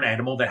sense for an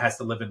animal that has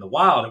to live in the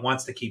wild. It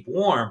wants to keep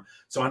warm.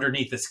 So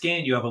underneath the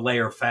skin, you have a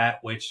layer of fat,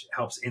 which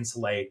helps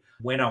insulate.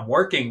 When I'm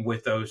working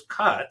with those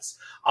cuts,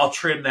 I'll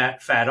trim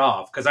that fat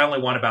off because I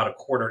only want about a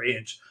 1/4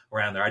 inch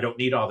around there. I don't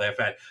need all that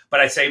fat, but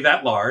I save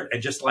that lard.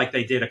 And just like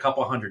they did a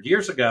couple hundred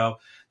years ago,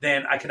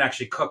 then I can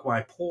actually cook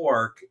my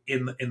pork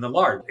in the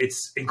lard.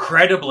 It's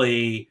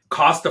incredibly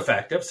cost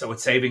effective. So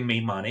it's saving me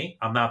money.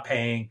 I'm not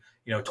paying,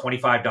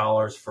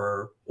 $25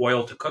 for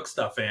oil to cook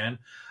stuff in.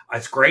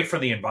 It's great for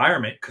the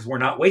environment because we're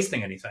not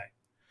wasting anything.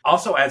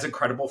 Also adds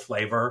incredible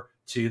flavor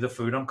to the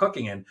food I'm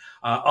cooking in.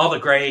 All the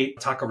great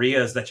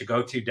taquerias that you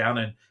go to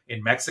down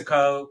in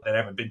Mexico that I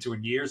haven't been to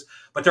in years,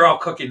 but they're all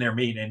cooking their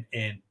meat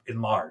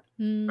in lard,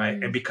 right?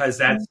 And because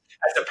that's,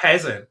 as a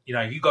peasant,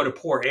 you go to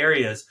poor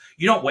areas,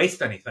 you don't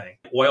waste anything.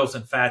 Oils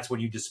and fats, when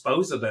you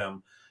dispose of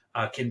them,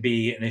 can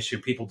be an issue,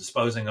 people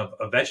disposing of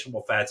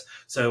vegetable fats.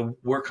 So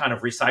we're kind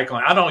of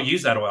recycling. I don't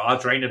use that oil. I'll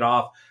drain it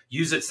off,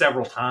 use it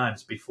several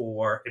times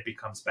before it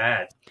becomes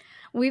bad.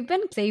 We've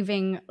been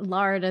saving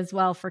lard as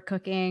well for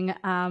cooking.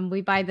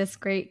 We buy this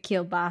great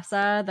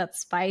kielbasa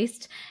that's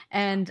spiced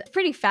and it's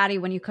pretty fatty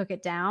when you cook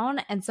it down.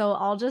 And so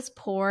I'll just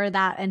pour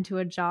that into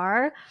a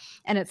jar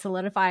and it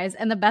solidifies.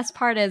 And the best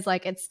part is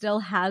it still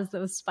has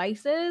those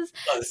spices.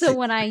 So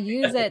when I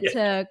use it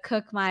to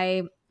cook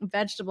my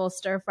vegetable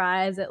stir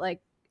fries, it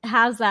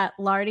has that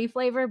lardy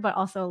flavor, but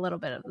also a little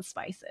bit of the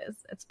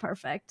spices. It's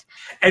perfect.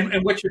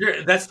 And what you're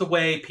doing, that's the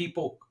way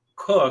people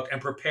cook and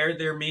prepare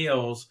their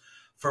meals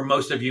for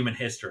most of human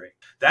history.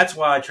 That's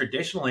why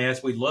traditionally,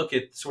 as we look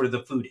at sort of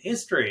the food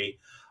history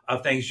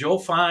of things, you'll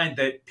find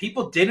that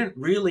people didn't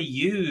really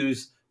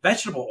use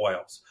vegetable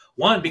oils.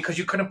 One, because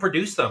you couldn't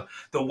produce them.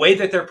 The way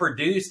that they're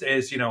produced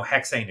is,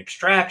 hexane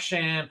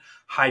extraction,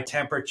 high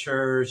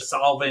temperatures,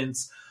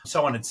 solvents,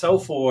 so on and so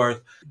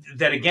forth,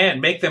 that again,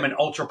 make them an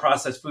ultra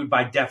processed food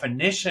by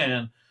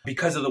definition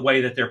because of the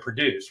way that they're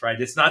produced, right?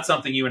 It's not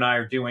something you and I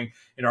are doing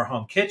in our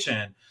home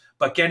kitchen,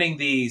 but getting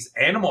these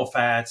animal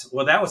fats,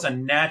 well, that was a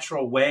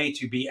natural way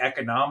to be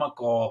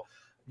economical,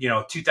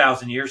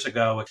 2,000 years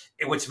ago.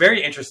 What's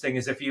very interesting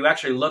is if you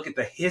actually look at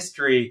the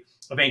history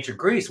of ancient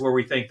Greece, where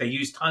we think they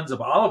used tons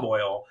of olive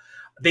oil,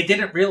 they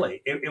didn't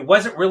really. It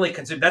wasn't really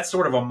consumed. That's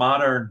sort of a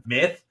modern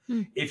myth.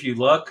 If you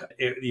look,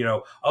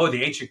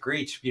 the ancient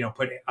Greeks,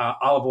 put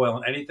olive oil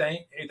in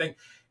anything.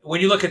 When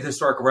you look at the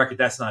historical record,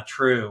 that's not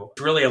true.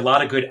 It's really a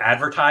lot of good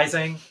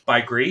advertising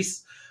by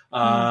Greece, in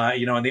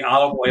the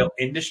olive oil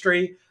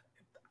industry.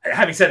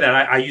 Having said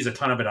that, I use a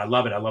ton of it. I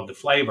love it. I love the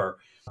flavor.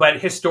 But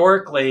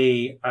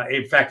historically,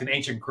 in fact, in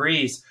ancient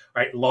Greece,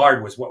 right,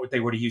 lard was what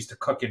they would have used to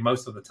cook in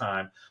most of the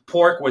time.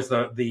 Pork was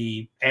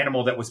the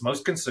animal that was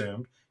most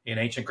consumed in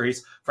ancient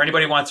Greece. For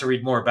anybody who wants to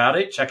read more about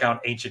it, check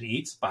out Ancient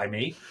Eats by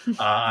me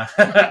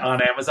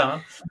on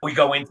Amazon. We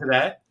go into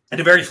that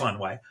in a very fun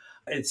way.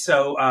 And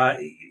so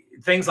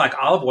things like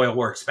olive oil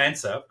were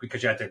expensive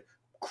because you had to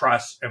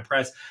crush and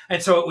press.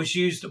 And so it was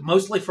used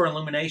mostly for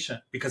illumination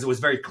because it was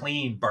very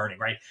clean burning,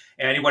 right?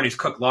 And anyone who's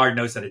cooked lard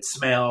knows that it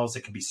smells,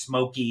 it can be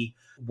smoky.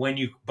 When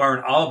you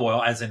burn olive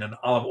oil, as in an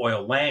olive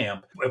oil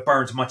lamp, it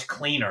burns much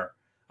cleaner.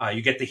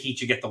 You get the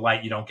heat, you get the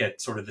light, you don't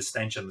get sort of the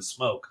stench and the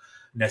smoke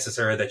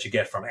necessary that you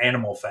get from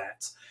animal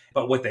fats.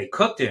 But what they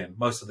cooked in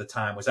most of the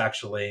time was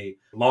actually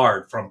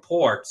lard from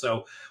pork.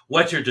 So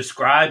what you're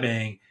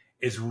describing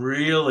is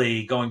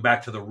really going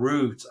back to the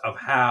roots of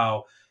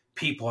how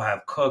people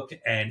have cooked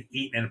and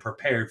eaten and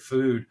prepared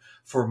food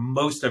for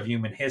most of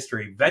human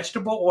history.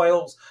 Vegetable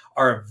oils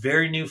are a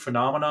very new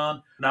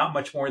phenomenon, not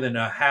much more than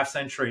a half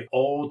century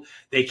old.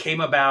 They came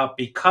about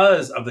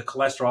because of the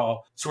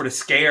cholesterol sort of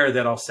scare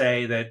that I'll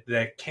say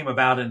that came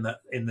about in the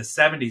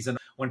 70s. And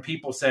when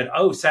people said,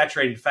 oh,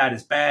 saturated fat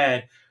is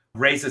bad,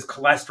 raises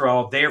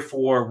cholesterol,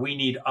 therefore we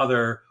need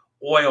other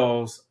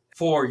oils.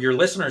 For your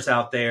listeners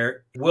out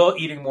there, will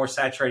eating more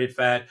saturated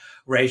fat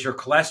raise your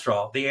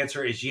cholesterol? The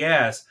answer is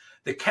yes.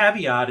 The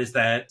caveat is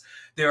that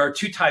there are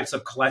two types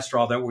of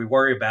cholesterol that we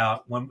worry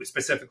about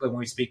specifically when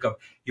we speak of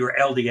your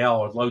LDL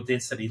or low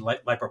density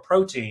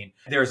lipoprotein.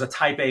 There's a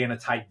type A and a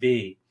type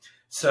B.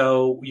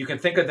 So you can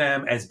think of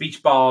them as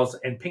beach balls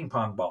and ping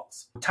pong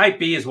balls. Type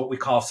B is what we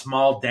call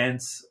small,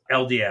 dense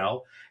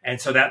LDL.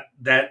 And so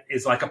that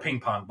is like a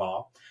ping pong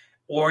ball.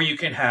 Or you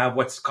can have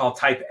what's called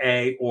type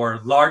A or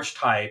large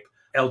type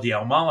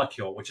LDL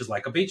molecule, which is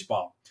like a beach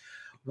ball.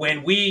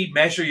 When we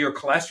measure your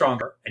cholesterol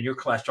and your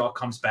cholesterol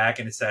comes back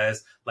and it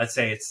says, let's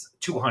say it's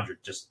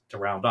 200, just to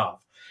round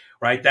off,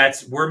 right?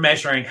 We're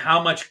measuring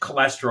how much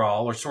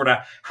cholesterol or sort of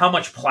how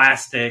much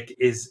plastic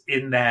is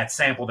in that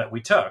sample that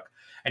we took.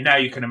 And now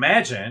you can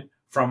imagine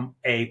from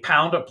a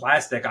pound of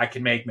plastic, I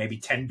can make maybe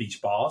 10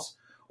 beach balls,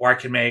 or I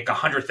can make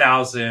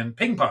 100,000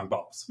 ping pong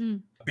balls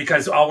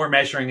because all we're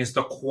measuring is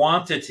the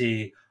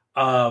quantity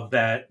of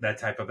that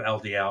type of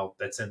LDL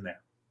that's in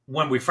there.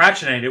 When we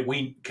fractionate it,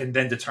 we can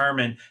then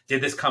determine,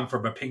 did this come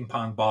from a ping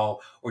pong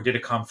ball or did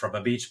it come from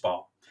a beach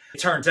ball? It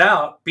turns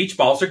out beach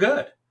balls are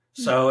good.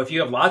 So if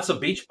you have lots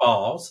of beach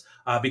balls,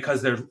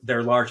 because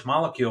they're large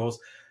molecules,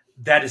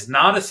 that is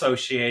not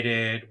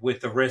associated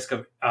with the risk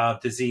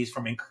of disease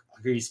from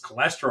increased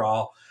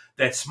cholesterol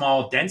that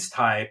small dense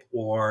type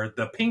or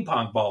the ping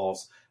pong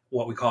balls,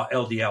 what we call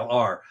LDL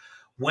are.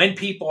 When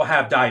people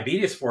have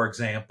diabetes, for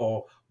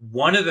example,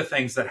 one of the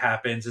things that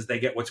happens is they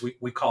get what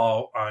we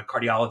call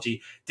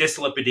cardiology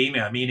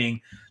dyslipidemia,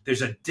 meaning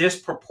there's a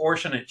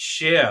disproportionate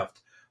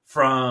shift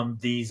from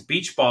these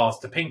beach balls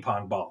to ping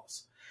pong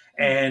balls.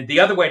 And the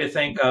other way to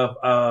think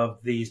of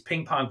these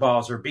ping pong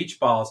balls or beach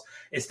balls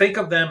is think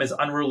of them as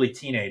unruly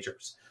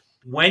teenagers.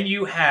 When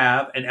you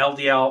have an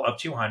LDL of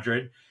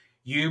 200,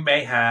 you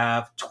may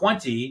have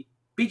 20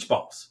 beach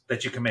balls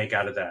that you can make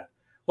out of that.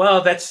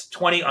 Well, that's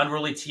 20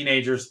 unruly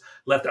teenagers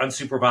left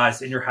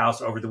unsupervised in your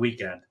house over the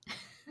weekend.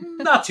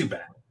 Not too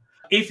bad.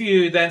 If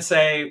you then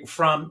say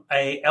from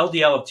a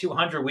LDL of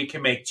 200, we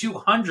can make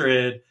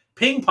 200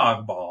 ping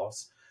pong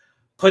balls,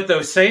 put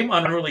those same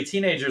unruly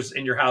teenagers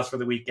in your house for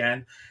the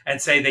weekend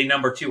and say they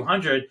number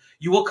 200,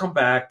 you will come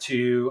back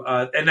to,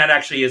 and that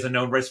actually is a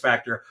known risk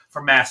factor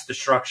for mass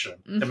destruction,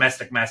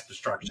 domestic mass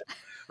destruction,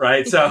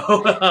 right?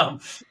 So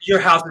your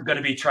house is going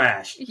to be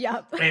trashed.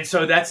 Yep. And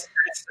so that's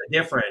the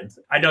difference.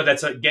 I know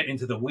that's getting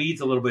into the weeds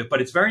a little bit,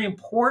 but it's very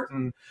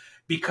important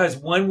because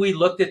when we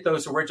looked at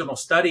those original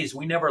studies,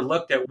 we never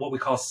looked at what we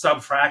call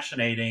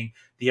subfractionating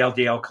the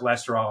LDL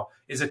cholesterol.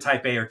 Is it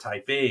type A or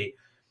type B?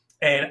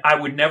 And I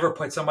would never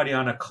put somebody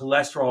on a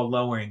cholesterol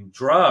lowering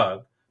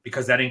drug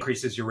because that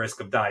increases your risk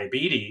of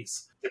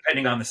diabetes,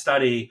 depending on the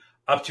study,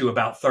 up to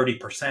about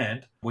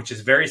 30%, which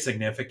is very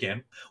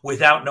significant,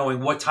 without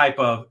knowing what type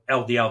of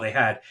LDL they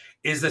had.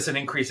 Is this an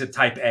increase in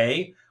type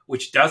A,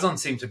 which doesn't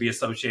seem to be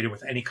associated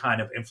with any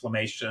kind of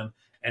inflammation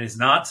and is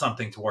not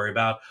something to worry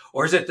about?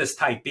 Or is it this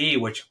type B,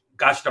 which,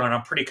 gosh darn,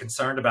 I'm pretty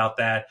concerned about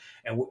that.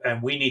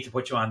 And we need to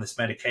put you on this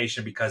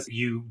medication because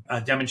you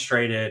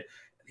demonstrated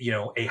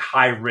a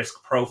high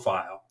risk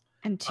profile.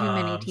 And too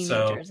many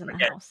teenagers in the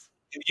house.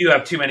 You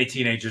have too many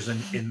teenagers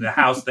in the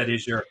house that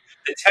is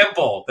the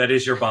temple that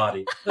is your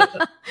body.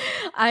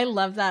 I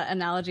love that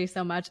analogy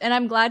so much. And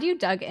I'm glad you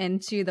dug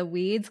into the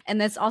weeds. And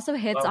this also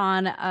hits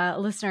on a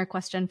listener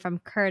question from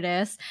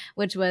Curtis,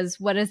 which was,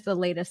 what is the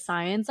latest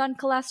science on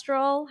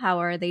cholesterol? How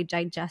are they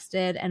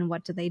digested and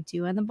what do they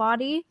do in the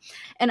body?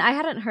 And I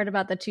hadn't heard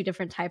about the two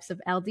different types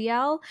of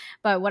LDL,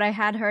 but what I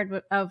had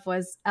heard of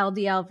was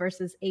LDL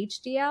versus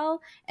HDL,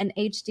 and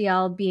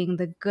HDL being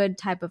the good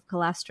type of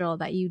cholesterol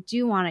that you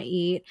do want to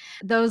eat,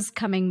 those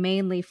coming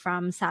mainly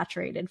from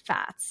saturated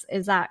fats.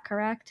 Is that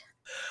correct?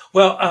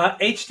 Well,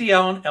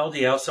 HDL and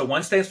LDL, so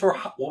one stands for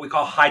what we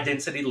call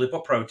high-density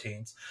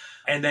lipoproteins,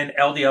 and then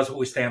LDL is what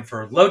we stand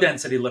for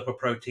low-density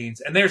lipoproteins.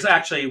 And there's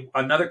actually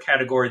another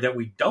category that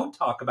we don't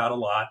talk about a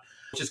lot,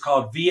 which is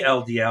called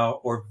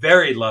VLDL, or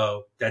very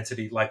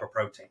low-density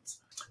lipoproteins.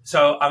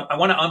 So I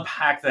want to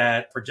unpack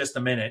that for just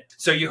a minute.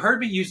 So you heard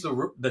me use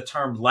the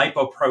term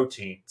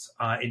lipoproteins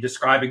in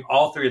describing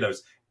all three of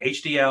those,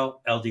 HDL,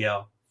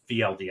 LDL,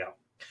 VLDL.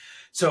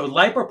 So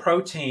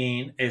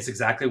lipoprotein is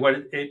exactly what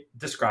it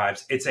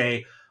describes. It's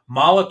a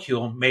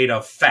molecule made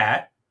of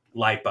fat,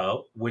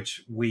 lipo,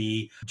 which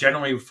we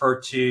generally refer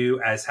to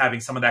as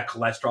having some of that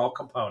cholesterol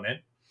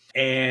component,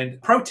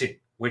 and protein,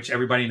 which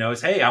everybody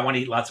knows, hey, I want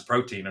to eat lots of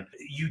protein.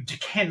 You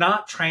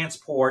cannot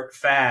transport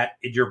fat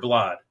in your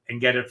blood and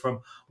get it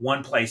from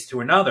one place to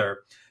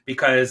another,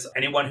 because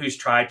anyone who's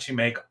tried to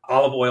make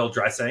olive oil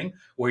dressing,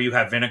 where you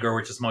have vinegar,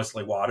 which is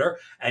mostly water,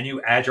 and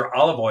you add your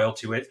olive oil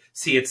to it,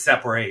 see it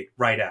separate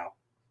right out.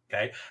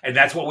 Okay. And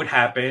that's what would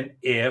happen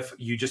if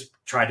you just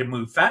try to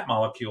move fat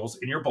molecules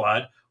in your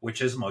blood,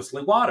 which is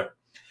mostly water.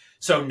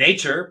 So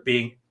nature,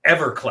 being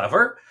ever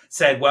clever,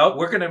 said, well,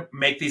 we're going to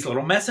make these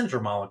little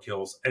messenger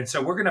molecules. And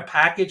so we're going to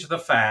package the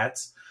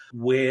fats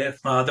with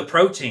the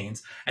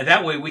proteins. And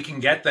that way we can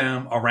get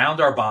them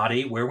around our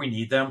body where we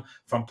need them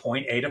from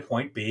point A to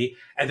point B,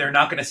 and they're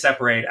not going to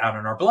separate out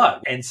in our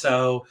blood. And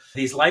so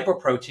these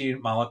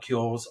lipoprotein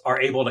molecules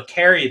are able to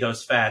carry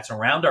those fats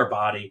around our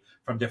body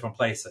from different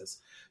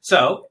places.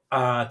 So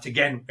to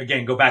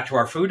again, go back to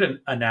our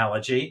food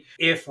analogy,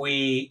 if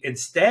we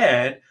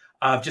instead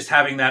of just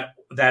having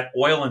that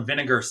oil and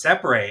vinegar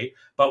separate,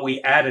 but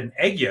we add an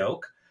egg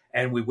yolk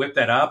and we whip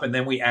that up, and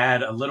then we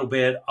add a little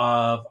bit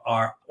of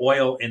our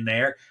oil in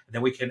there, and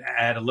then we can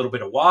add a little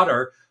bit of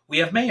water, we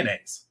have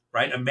mayonnaise,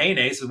 right? A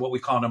mayonnaise is what we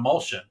call an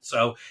emulsion.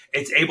 So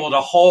it's able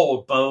to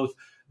hold both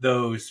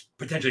those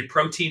potentially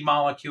protein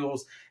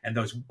molecules and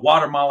those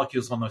water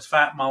molecules on those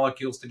fat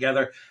molecules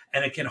together.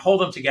 And it can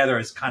hold them together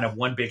as kind of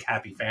one big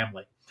happy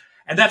family.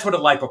 And that's what a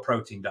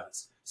lipoprotein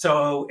does.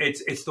 So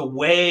it's the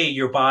way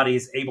your body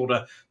is able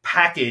to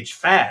package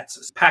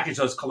fats, package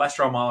those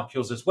cholesterol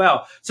molecules as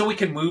well, so we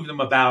can move them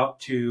about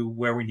to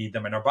where we need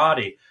them in our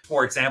body.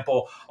 For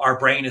example, our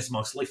brain is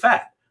mostly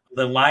fat.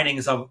 The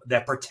linings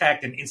that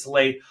protect and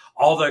insulate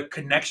all the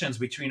connections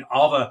between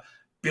all the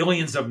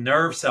billions of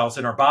nerve cells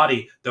in our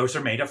body, those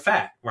are made of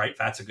fat, right?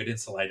 Fat's a good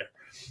insulator.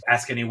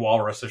 Ask any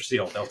walrus or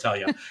seal, they'll tell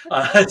you.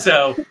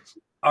 So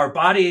our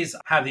bodies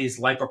have these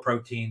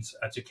lipoproteins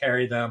to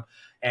carry them,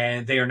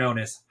 and they are known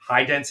as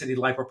high-density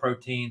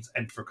lipoproteins,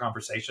 and for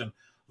conversation,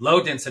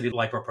 low-density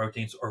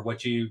lipoproteins, or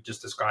what you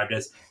just described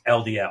as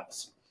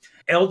LDLs.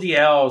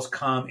 LDLs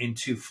come in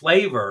two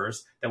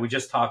flavors that we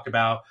just talked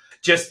about.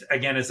 Just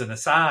again, as an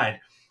aside,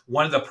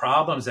 one of the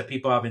problems that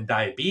people have in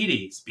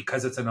diabetes,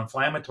 because it's an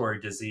inflammatory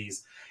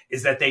disease,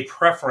 is that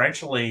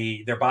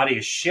their body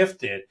is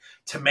shifted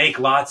to make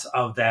lots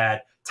of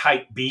that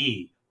type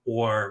B,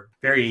 or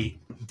very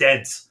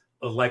dense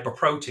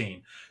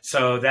lipoprotein.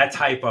 So that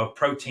type of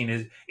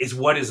protein is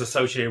what is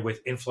associated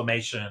with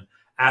inflammation,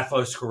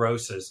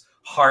 atherosclerosis,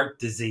 heart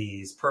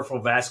disease,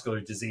 peripheral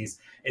vascular disease,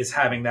 is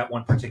having that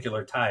one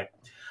particular type.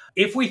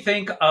 If we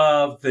think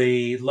of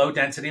the low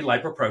density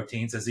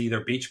lipoproteins as either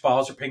beach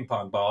balls or ping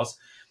pong balls,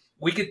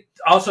 we could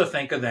also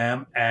think of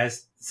them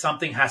as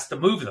something has to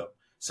move them.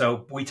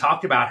 So we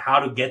talked about how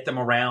to get them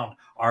around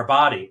our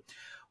body.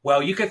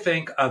 Well, you could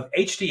think of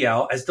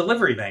HDL as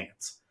delivery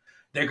vans.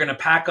 They're going to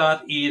pack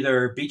up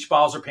either beach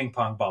balls or ping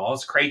pong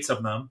balls, crates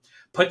of them,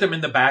 put them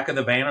in the back of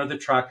the van or the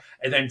truck,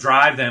 and then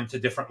drive them to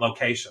different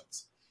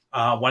locations.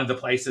 One of the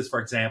places, for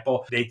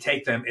example, they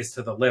take them is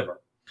to the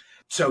liver.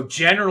 So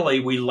generally,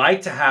 we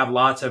like to have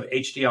lots of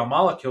HDL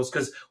molecules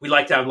because we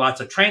like to have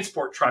lots of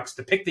transport trucks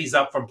to pick these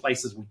up from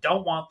places we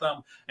don't want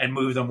them and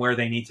move them where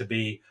they need to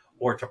be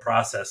or to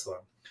process them.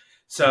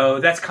 So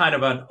that's kind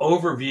of an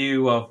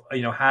overview of,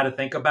 how to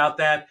think about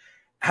that.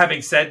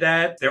 Having said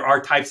that, there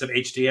are types of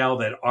HDL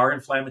that are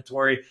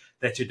inflammatory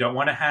that you don't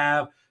want to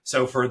have.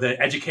 So for the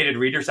educated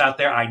readers out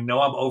there, I know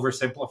I'm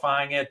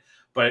oversimplifying it,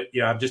 but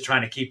I'm just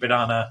trying to keep it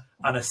on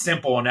a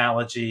simple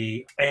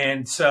analogy.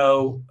 And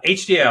so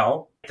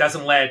HDL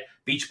doesn't let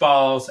beach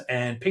balls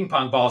and ping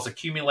pong balls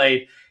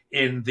accumulate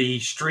in the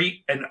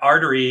street and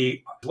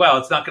artery. Well,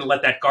 it's not going to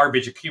let that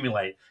garbage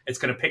accumulate. It's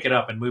going to pick it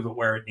up and move it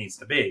where it needs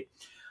to be.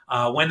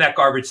 When that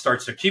garbage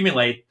starts to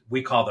accumulate,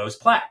 we call those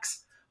plaques.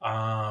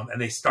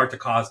 And they start to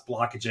cause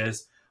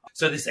blockages.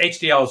 So this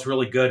HDL is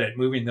really good at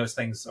moving those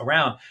things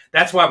around.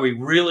 That's why we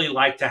really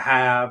like to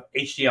have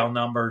HDL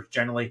numbers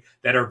generally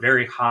that are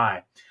very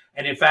high.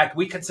 And in fact,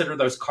 we consider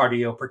those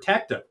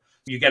cardioprotective.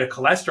 You get a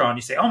cholesterol and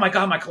you say, oh my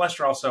God, my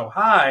cholesterol is so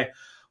high.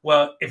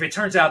 Well, if it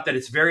turns out that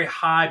it's very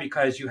high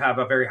because you have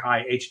a very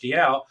high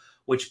HDL,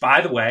 which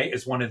by the way,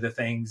 is one of the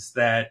things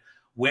that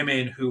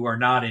women who are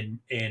not in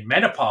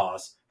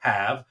menopause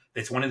have.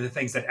 That's one of the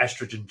things that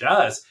estrogen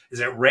does, is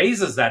it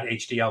raises that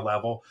HDL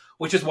level,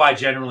 which is why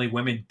generally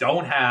women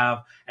don't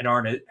have and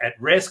aren't at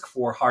risk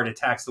for heart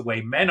attacks the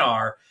way men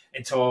are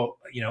until,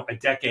 a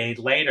decade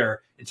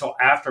later, until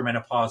after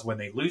menopause when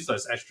they lose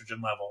those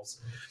estrogen levels.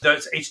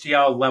 Those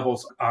HDL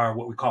levels are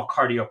what we call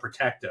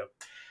cardioprotective.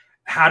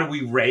 How do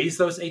we raise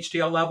those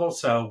HDL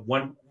levels? So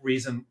one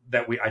reason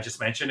that I just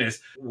mentioned is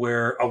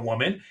we're a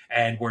woman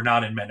and we're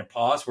not in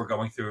menopause. We're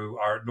going through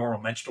our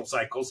normal menstrual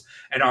cycles,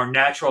 and our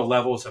natural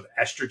levels of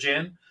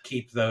estrogen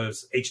keep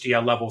those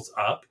HDL levels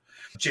up.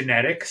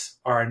 Genetics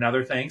are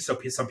another thing. So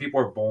some people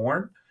are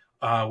born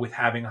with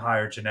having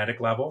higher genetic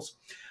levels.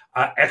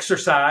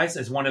 Exercise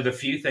is one of the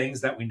few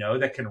things that we know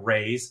that can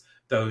raise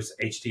those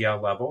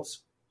HDL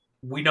levels.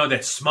 We know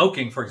that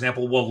smoking, for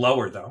example, will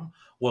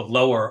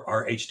lower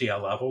our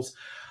HDL levels.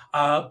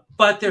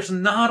 But there's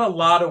not a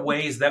lot of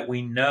ways that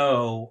we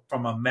know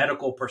from a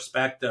medical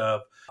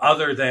perspective,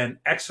 other than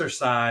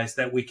exercise,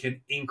 that we can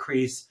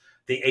increase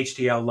the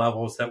HDL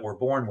levels that we're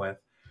born with.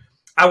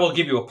 I will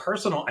give you a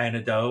personal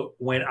anecdote.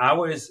 When I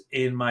was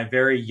in my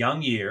very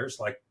young years,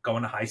 like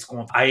going to high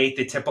school, I ate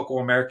the typical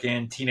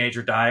American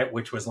teenager diet,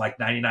 which was like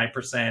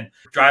 99%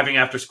 driving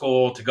after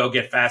school to go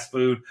get fast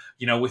food,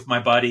 with my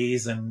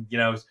buddies, and,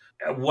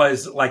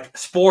 was like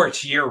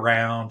sports year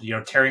round,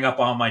 tearing up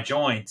all my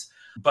joints.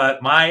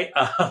 But my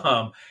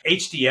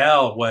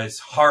HDL was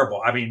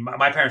horrible. I mean,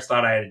 my parents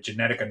thought I had a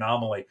genetic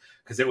anomaly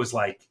because it was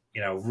like,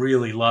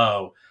 really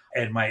low.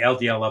 And my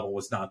LDL level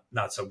was not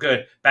so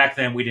good. Back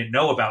then, we didn't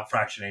know about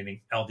fractionating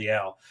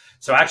LDL.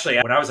 So actually,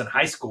 when I was in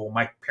high school,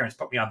 my parents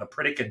put me on the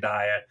Pritikin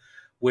diet,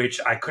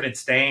 which I couldn't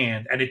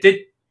stand. And it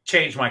did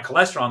change my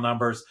cholesterol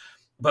numbers.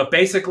 But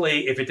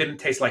basically, if it didn't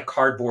taste like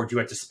cardboard, you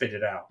had to spit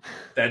it out.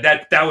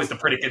 That was the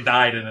Pritikin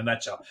diet in a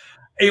nutshell.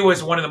 It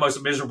was one of the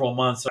most miserable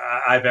months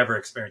I've ever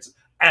experienced.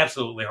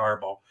 Absolutely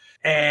horrible.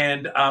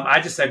 And I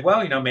just said,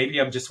 well,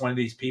 maybe I'm just one of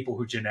these people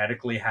who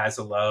genetically has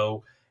a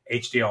low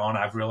HDL, and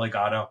I've really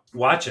got to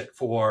watch it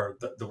for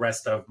the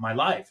rest of my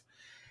life.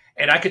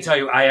 And I could tell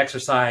you, I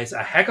exercise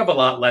a heck of a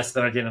lot less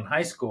than I did in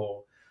high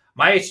school.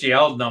 My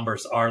HDL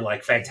numbers are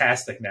like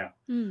fantastic now.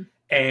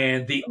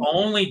 And the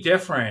only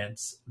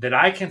difference that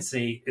I can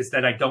see is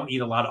that I don't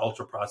eat a lot of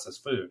ultra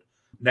processed food,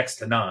 next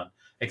to none.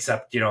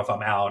 except, if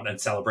I'm out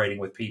and celebrating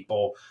with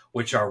people,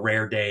 which are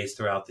rare days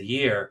throughout the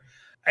year.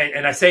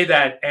 And I say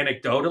that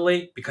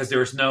anecdotally because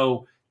there's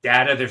no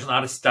data. There's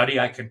not a study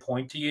I can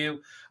point to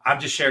you. I'm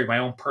just sharing my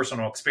own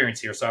personal experience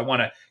here. So I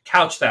want to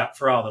couch that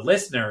for all the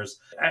listeners.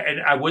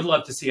 And I would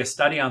love to see a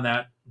study on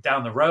that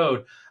down the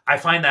road. I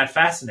find that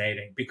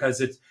fascinating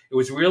because it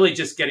was really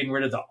just getting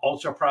rid of the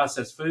ultra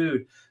processed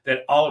food that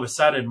all of a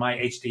sudden my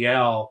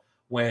HDL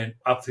went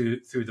up through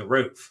the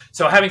roof.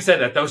 So having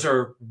said that, those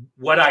are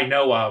what I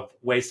know of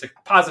ways to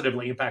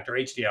positively impact our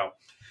HDL.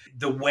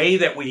 The way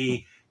that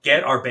we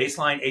get our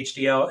baseline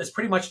HDL is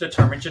pretty much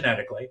determined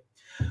genetically.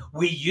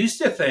 We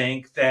used to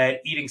think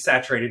that eating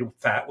saturated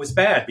fat was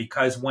bad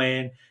because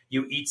when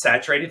you eat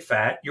saturated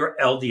fat, your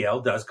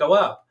LDL does go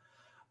up.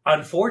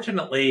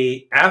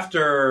 Unfortunately,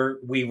 after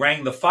we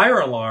rang the fire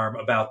alarm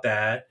about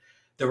that,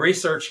 the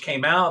research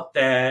came out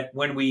that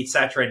when we eat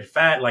saturated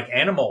fat, like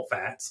animal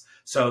fats,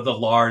 so the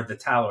lard, the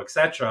tallow,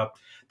 etc.,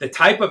 the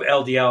type of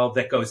LDL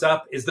that goes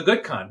up is the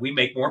good kind. We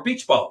make more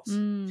beach balls,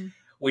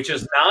 which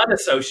is not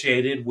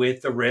associated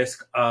with the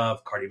risk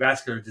of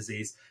cardiovascular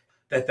disease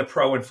that the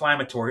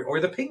pro-inflammatory or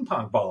the ping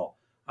pong ball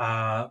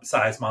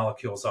size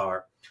molecules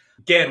are.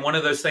 Again, one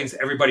of those things,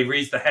 everybody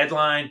reads the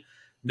headline,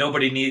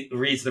 nobody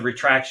reads the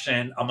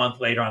retraction a month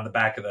later on the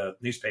back of the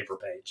newspaper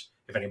page,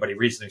 if anybody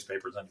reads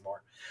newspapers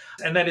anymore.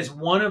 And that is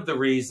one of the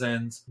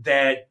reasons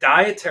that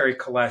dietary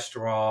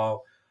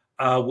cholesterol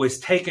was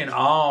taken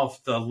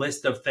off the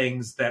list of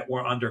things that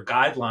were under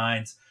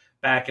guidelines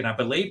back in, I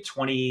believe,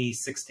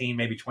 2016,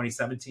 maybe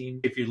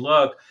 2017. If you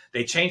look,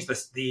 they changed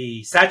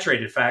the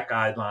saturated fat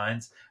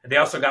guidelines, and they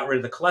also got rid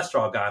of the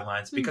cholesterol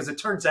guidelines because it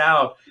turns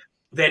out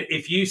that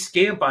if you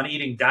skimp on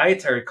eating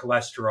dietary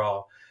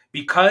cholesterol,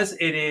 because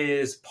it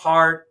is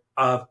part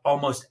of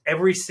almost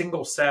every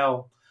single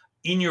cell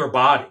in your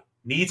body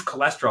needs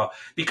cholesterol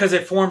because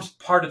it forms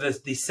part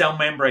of the cell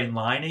membrane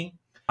lining.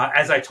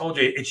 As I told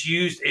you, it's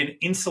used in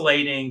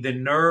insulating the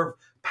nerve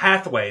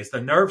pathways,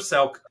 the nerve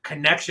cell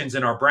connections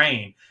in our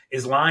brain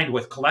is lined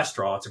with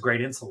cholesterol. It's a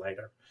great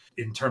insulator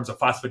in terms of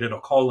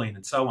phosphatidylcholine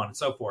and so on and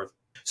so forth.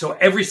 So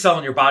every cell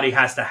in your body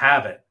has to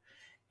have it.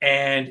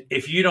 And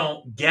if you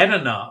don't get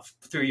enough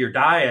through your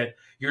diet,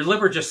 your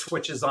liver just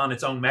switches on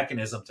its own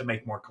mechanism to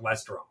make more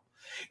cholesterol.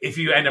 If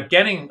you end up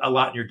getting a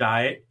lot in your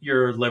diet,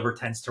 your liver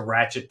tends to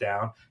ratchet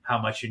down how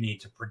much you need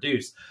to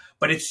produce.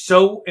 But it's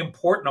so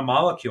important a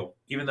molecule,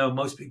 even though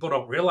most people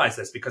don't realize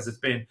this because it's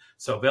been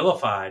so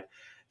vilified,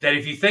 that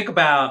if you think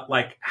about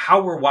like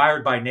how we're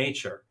wired by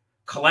nature,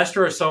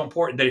 cholesterol is so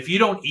important that if you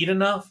don't eat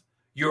enough,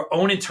 your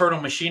own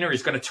internal machinery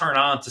is going to turn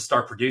on to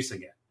start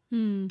producing it.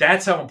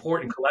 That's how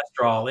important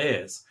cholesterol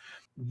is.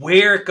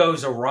 Where it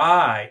goes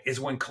awry is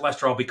when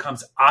cholesterol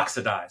becomes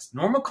oxidized.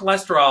 Normal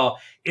cholesterol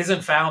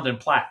isn't found in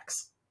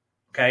plaques.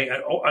 Okay,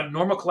 a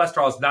normal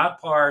cholesterol is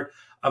not part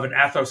of an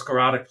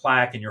atherosclerotic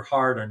plaque in your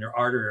heart or in your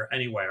artery or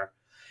anywhere.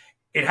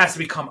 It has to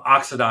become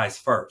oxidized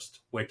first,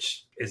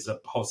 which is a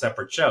whole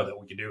separate show that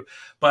we can do.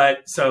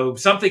 But so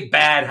something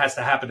bad has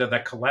to happen to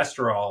that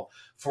cholesterol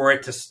for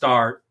it to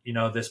start,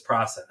 this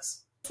process.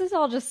 This is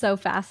all just so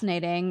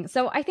fascinating.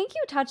 So I think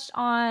you touched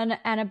on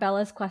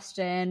Annabella's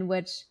question,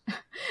 which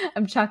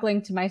I'm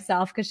chuckling to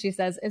myself because she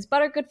says, is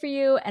butter good for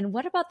you? And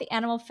what about the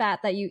animal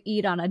fat that you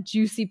eat on a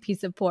juicy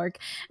piece of pork?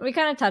 And we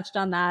kind of touched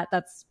on that.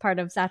 That's part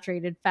of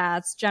saturated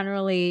fats.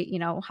 Generally,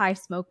 high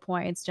smoke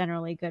points,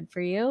 generally good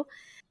for you.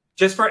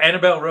 Just for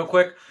Annabelle, real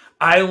quick,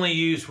 I only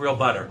use real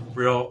butter,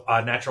 real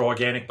natural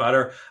organic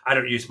butter. I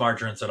don't use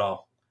margarines at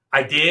all.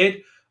 I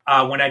did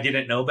when I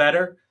didn't know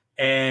better.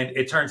 And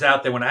it turns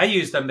out that when I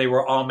used them, they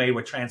were all made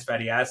with trans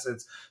fatty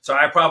acids. So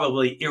I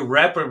probably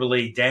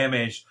irreparably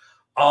damaged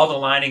all the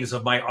linings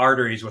of my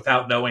arteries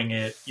without knowing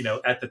it,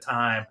 at the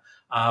time.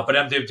 But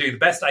I'm doing the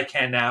best I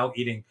can now,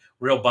 eating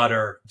real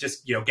butter.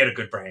 Just, get a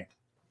good brand.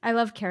 I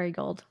love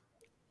Kerrygold.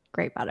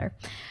 Great butter.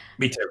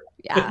 Me too.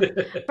 Yeah.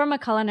 From a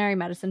culinary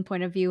medicine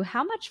point of view,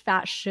 how much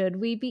fat should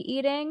we be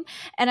eating?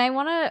 And I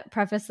want to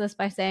preface this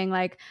by saying,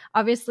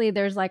 obviously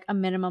there's a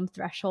minimum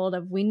threshold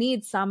of we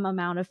need some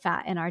amount of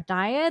fat in our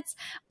diets,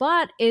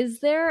 but is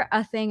there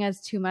a thing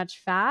as too much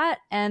fat?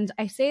 And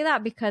I say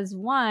that because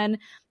one,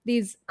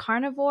 these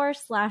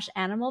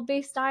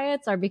carnivore/animal-based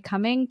diets are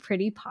becoming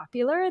pretty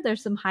popular.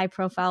 There's some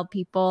high-profile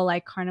people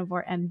like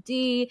Carnivore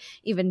MD,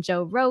 even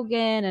Joe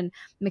Rogan and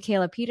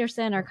Michaela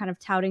Peterson are kind of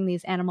touting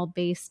these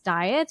animal-based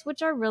diets,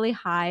 which are really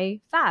high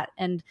fat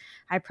and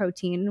high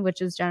protein,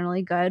 which is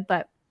generally good.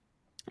 But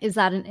is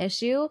that an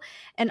issue?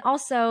 And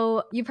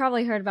also, you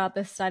probably heard about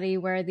this study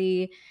where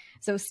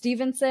so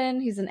Stevenson,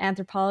 he's an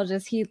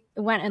anthropologist, he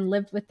went and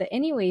lived with the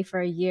Inuit for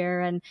a year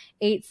and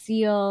ate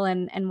seal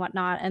and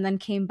whatnot, and then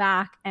came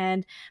back.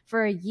 And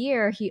for a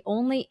year, he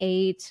only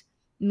ate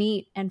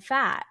meat and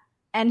fat.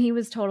 And he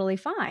was totally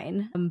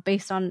fine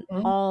based on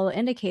all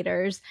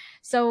indicators.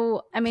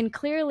 So,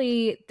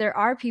 clearly there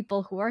are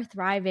people who are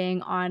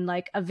thriving on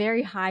a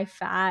very high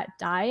fat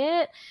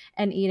diet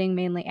and eating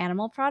mainly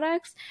animal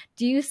products.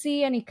 Do you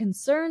see any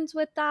concerns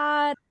with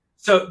that?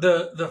 So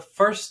the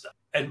first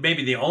and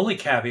maybe the only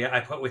caveat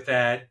I put with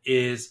that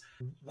is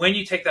when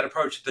you take that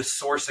approach, the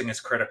sourcing is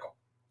critical.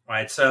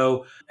 right?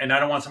 So, and I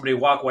don't want somebody to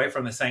walk away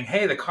from this saying,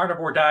 hey, the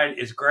carnivore diet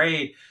is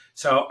great.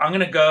 So I'm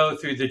going to go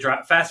through the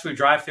fast food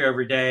drive-thru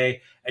every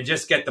day and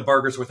just get the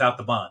burgers without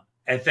the bun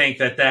and think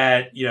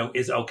that,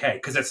 is okay,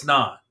 because it's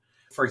not.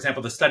 For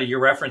example, the study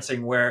you're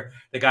referencing where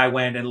the guy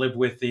went and lived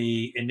with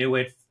the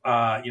Inuit,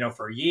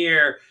 for a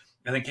year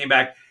and then came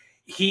back,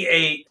 he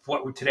ate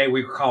what today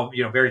we call,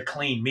 very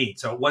clean meat.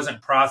 So it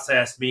wasn't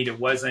processed meat. It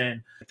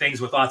wasn't things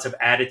with lots of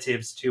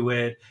additives to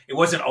it. It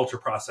wasn't ultra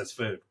processed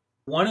food.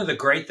 One of the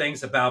great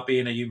things about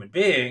being a human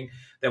being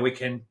that we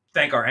can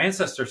thank our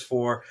ancestors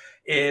for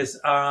is,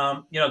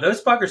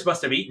 those buggers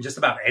must have eaten just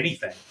about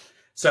anything.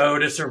 So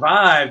to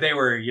survive, they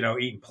were,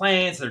 eating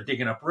plants, they're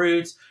digging up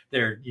roots,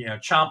 they're,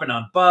 chomping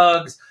on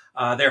bugs,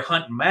 they're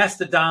hunting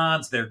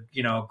mastodons, they're,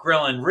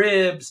 grilling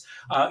ribs,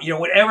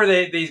 whatever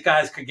these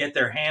guys could get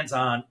their hands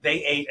on,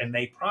 they ate and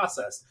they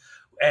processed.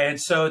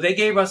 And so they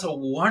gave us a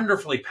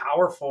wonderfully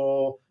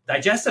powerful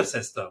digestive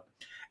system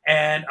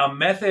and a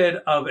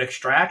method of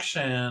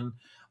extraction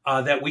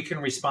that we can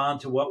respond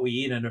to what we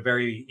eat in a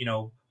very,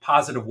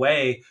 positive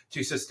way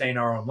to sustain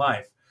our own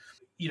life.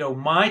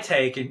 My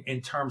take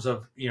in terms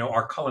of,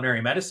 our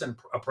culinary medicine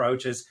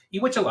approach is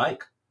eat what you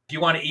like. If you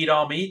want to eat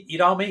all meat,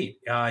 eat all meat.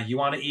 You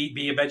want to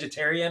be a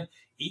vegetarian,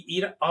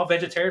 eat all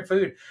vegetarian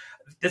food.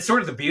 That's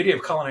sort of the beauty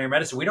of culinary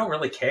medicine. We don't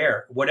really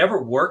care.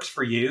 Whatever works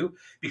for you,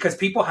 because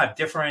people have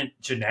different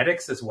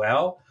genetics as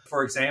well.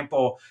 For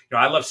example,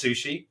 I love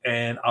sushi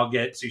and I'll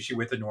get sushi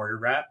with a nori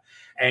wrap.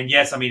 And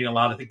yes, I'm eating a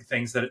lot of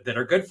things that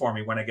are good for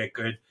me when I get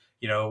good,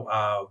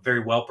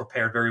 very well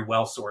prepared, very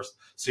well sourced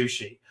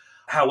sushi.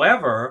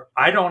 However,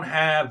 I don't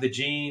have the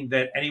gene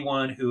that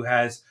anyone who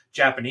has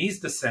Japanese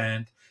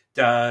descent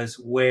does,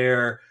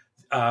 where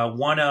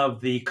one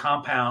of the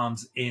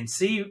compounds in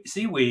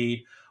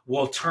seaweed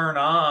will turn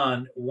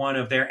on one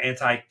of their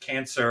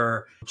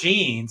anti-cancer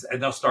genes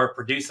and they'll start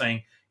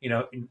producing,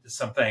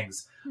 some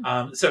things.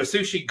 So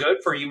sushi, good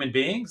for human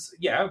beings.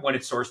 Yeah, when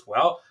it's sourced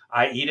well,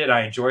 I eat it,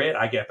 I enjoy it,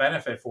 I get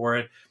benefit for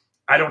it.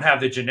 I don't have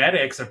the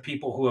genetics of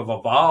people who have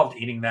evolved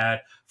eating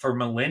that for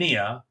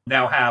millennia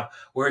now have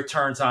where it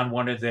turns on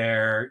one of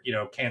their,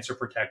 cancer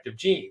protective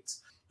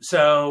genes.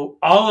 So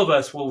all of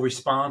us will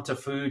respond to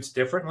foods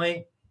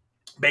differently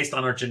based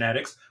on our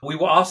genetics. We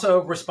will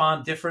also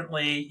respond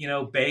differently,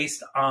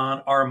 based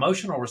on our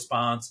emotional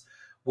response,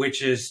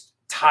 which is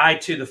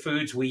tied to the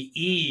foods we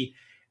eat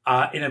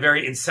in a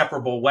very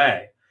inseparable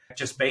way,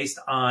 just based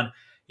on,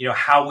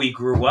 how we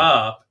grew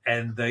up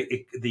and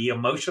the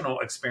emotional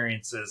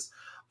experiences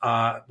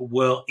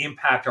will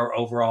impact our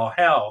overall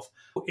health.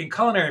 In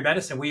culinary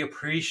medicine, we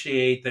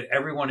appreciate that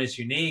everyone is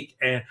unique,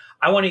 and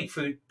I want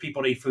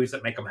people to eat foods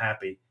that make them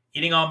happy.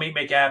 Eating all meat,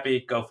 make you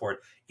happy, go for it.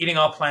 Eating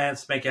all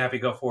plants, make you happy,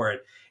 go for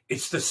it.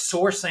 It's the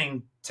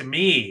sourcing, to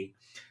me,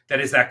 that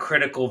is that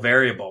critical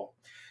variable.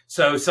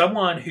 So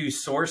someone who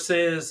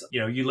sources,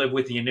 you live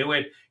with the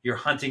Inuit, you're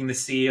hunting the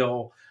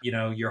seal,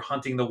 you're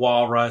hunting the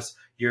walrus,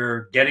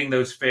 you're getting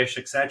those fish,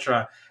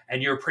 etc.,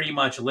 and you're pretty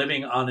much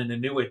living on an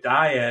Inuit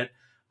diet,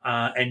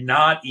 and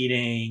not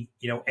eating,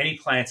 any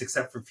plants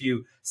except for a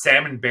few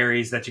salmon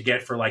berries that you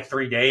get for like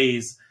 3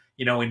 days,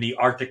 in the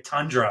Arctic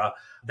tundra.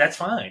 That's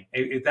fine.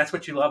 If that's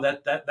what you love,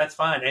 that's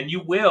fine. And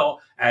you will,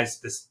 as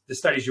the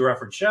studies you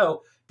reference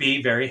show,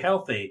 be very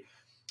healthy.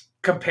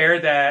 Compare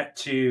that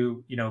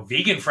to,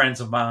 vegan friends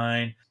of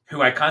mine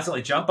who I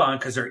constantly jump on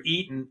because they're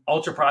eating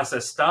ultra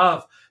processed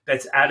stuff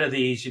that's out of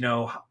these,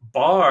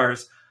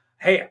 bars.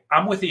 Hey,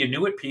 I'm with the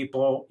Inuit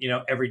people,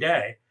 every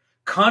day.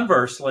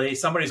 Conversely,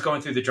 somebody who's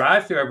going through the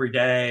drive-thru every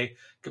day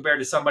compared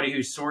to somebody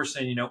who's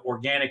sourcing,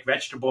 organic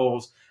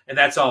vegetables, and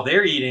that's all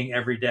they're eating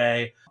every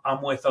day,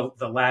 I'm with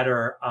the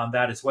latter on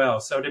that as well.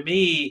 So to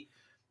me,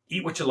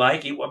 eat what you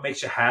like, eat what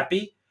makes you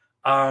happy.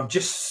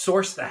 Just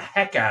source the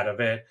heck out of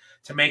it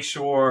to make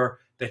sure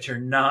that you're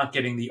not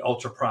getting the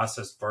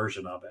ultra-processed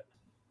version of it.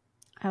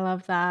 I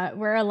love that.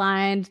 We're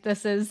aligned.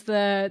 This is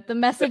the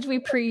message we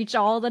preach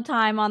all the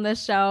time on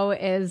this show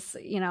is,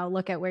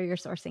 look at where you're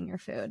sourcing your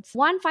foods.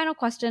 One final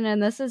question,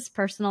 and this is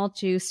personal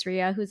to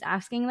Sriya, who's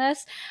asking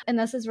this, and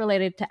this is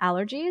related to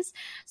allergies.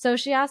 So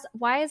she asked,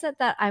 why is it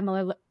that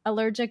I'm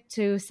allergic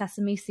to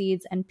sesame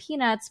seeds and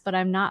peanuts, but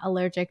I'm not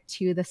allergic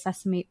to the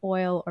sesame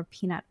oil or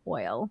peanut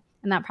oil?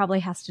 And that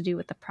probably has to do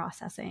with the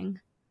processing.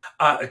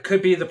 It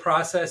could be the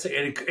process.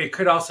 It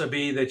could also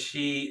be that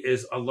she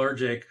is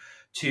allergic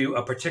to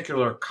a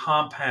particular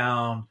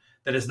compound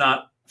that is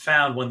not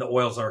found when the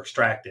oils are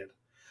extracted.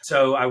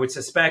 So I would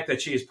suspect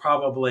that she is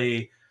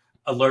probably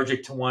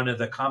allergic to one of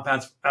the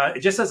compounds.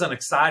 Just as an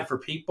aside, for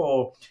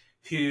people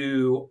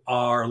who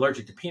are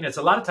allergic to peanuts,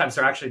 a lot of times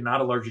they're actually not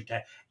allergic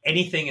to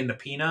anything in the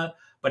peanut,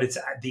 but it's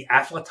the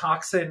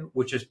aflatoxin,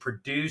 which is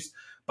produced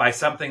by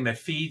something that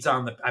feeds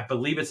on I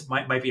believe it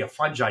might be a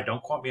fungi,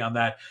 don't quote me on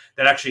that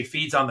actually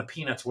feeds on the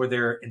peanuts where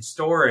they're in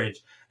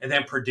storage and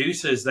then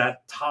produces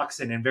that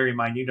toxin in very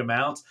minute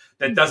amounts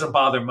that doesn't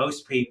bother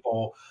most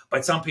people,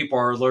 but some people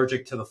are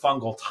allergic to the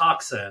fungal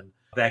toxin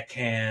that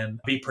can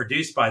be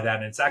produced by that.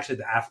 And it's actually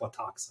the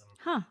aflatoxin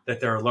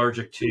that they're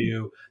allergic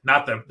to,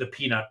 not the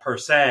peanut per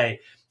se.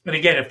 And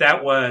again, if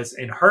that was,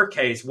 in her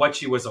case, what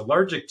she was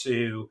allergic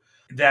to,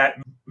 that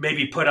may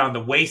be put on the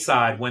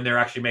wayside when they're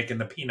actually making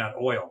the peanut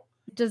oil.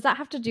 Does that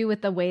have to do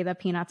with the way the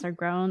peanuts are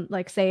grown?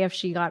 Like, say if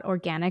she got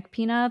organic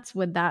peanuts,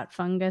 would that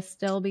fungus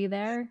still be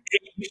there?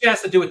 It usually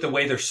has to do with the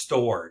way they're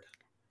stored.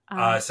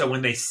 So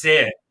when they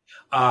sit,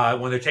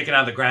 when they're taken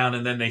out of the ground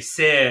and then they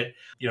sit,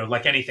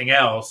 like anything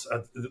else,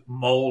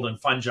 mold and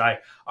fungi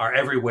are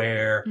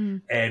everywhere.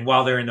 And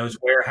while they're in those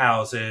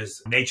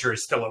warehouses, nature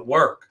is still at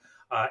work,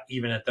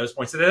 even at those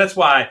points. So that's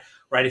why,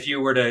 right, if you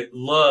were to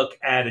look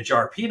at a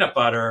jar of peanut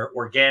butter,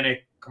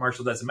 organic,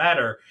 commercial, doesn't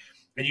matter,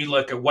 and you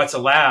look at what's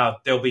allowed,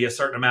 there'll be a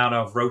certain amount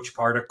of roach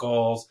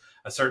particles,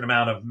 a certain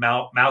amount of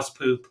mouse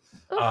poop,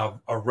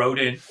 or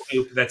rodent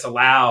poop that's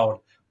allowed,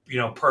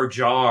 per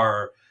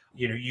jar.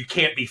 You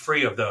can't be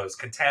free of those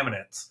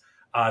contaminants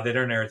that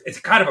are in there. It's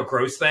kind of a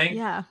gross thing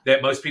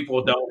that most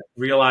people don't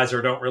realize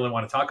or don't really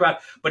want to talk about.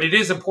 But it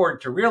is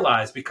important to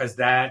realize because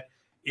that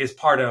is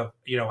part of,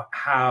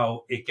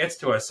 how it gets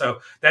to us. So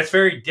that's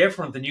very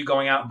different than you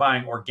going out and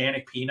buying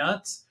organic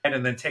peanuts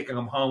and then taking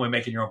them home and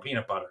making your own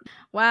peanut butter.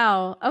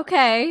 Wow.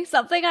 Okay.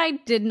 Something I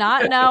did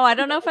not know. I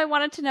don't know if I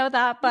wanted to know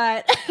that,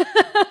 but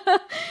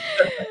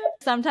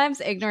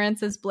sometimes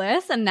ignorance is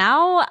bliss. And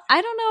now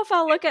I don't know if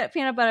I'll look at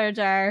peanut butter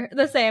jar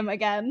the same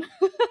again.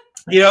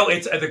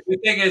 It's the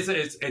good thing is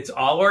it's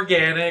all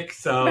organic.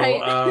 So,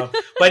 right.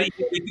 But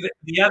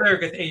the other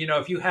good thing,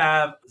 if you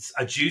have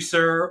a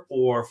juicer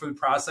or food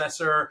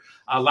processor,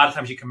 a lot of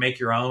times you can make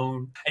your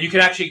own, and you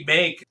can actually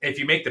if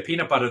you make the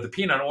peanut butter, the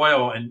peanut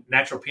oil and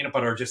natural peanut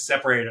butter are just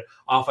separated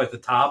off at the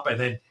top, and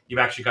then you've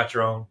actually got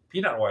your own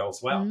peanut oil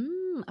as well.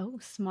 Oh,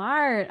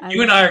 smart.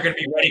 You and I are going to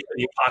be ready for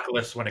the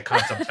apocalypse when it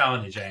comes. I'm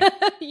telling you, Jane.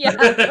 Yeah.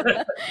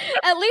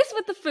 At least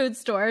with the food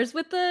stores,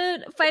 with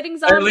the fighting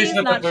zombies,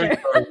 not sure.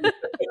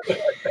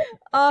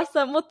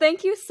 Awesome. Well,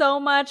 thank you so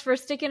much for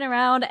sticking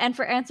around and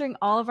for answering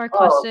all of our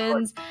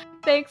questions.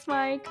 Thanks,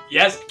 Mike.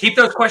 Yes. Keep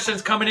those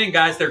questions coming in,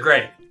 guys. They're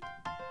great.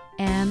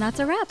 And that's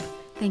a wrap.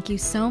 Thank you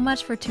so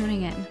much for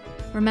tuning in.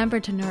 Remember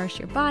to nourish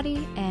your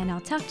body, and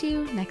I'll talk to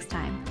you next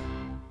time.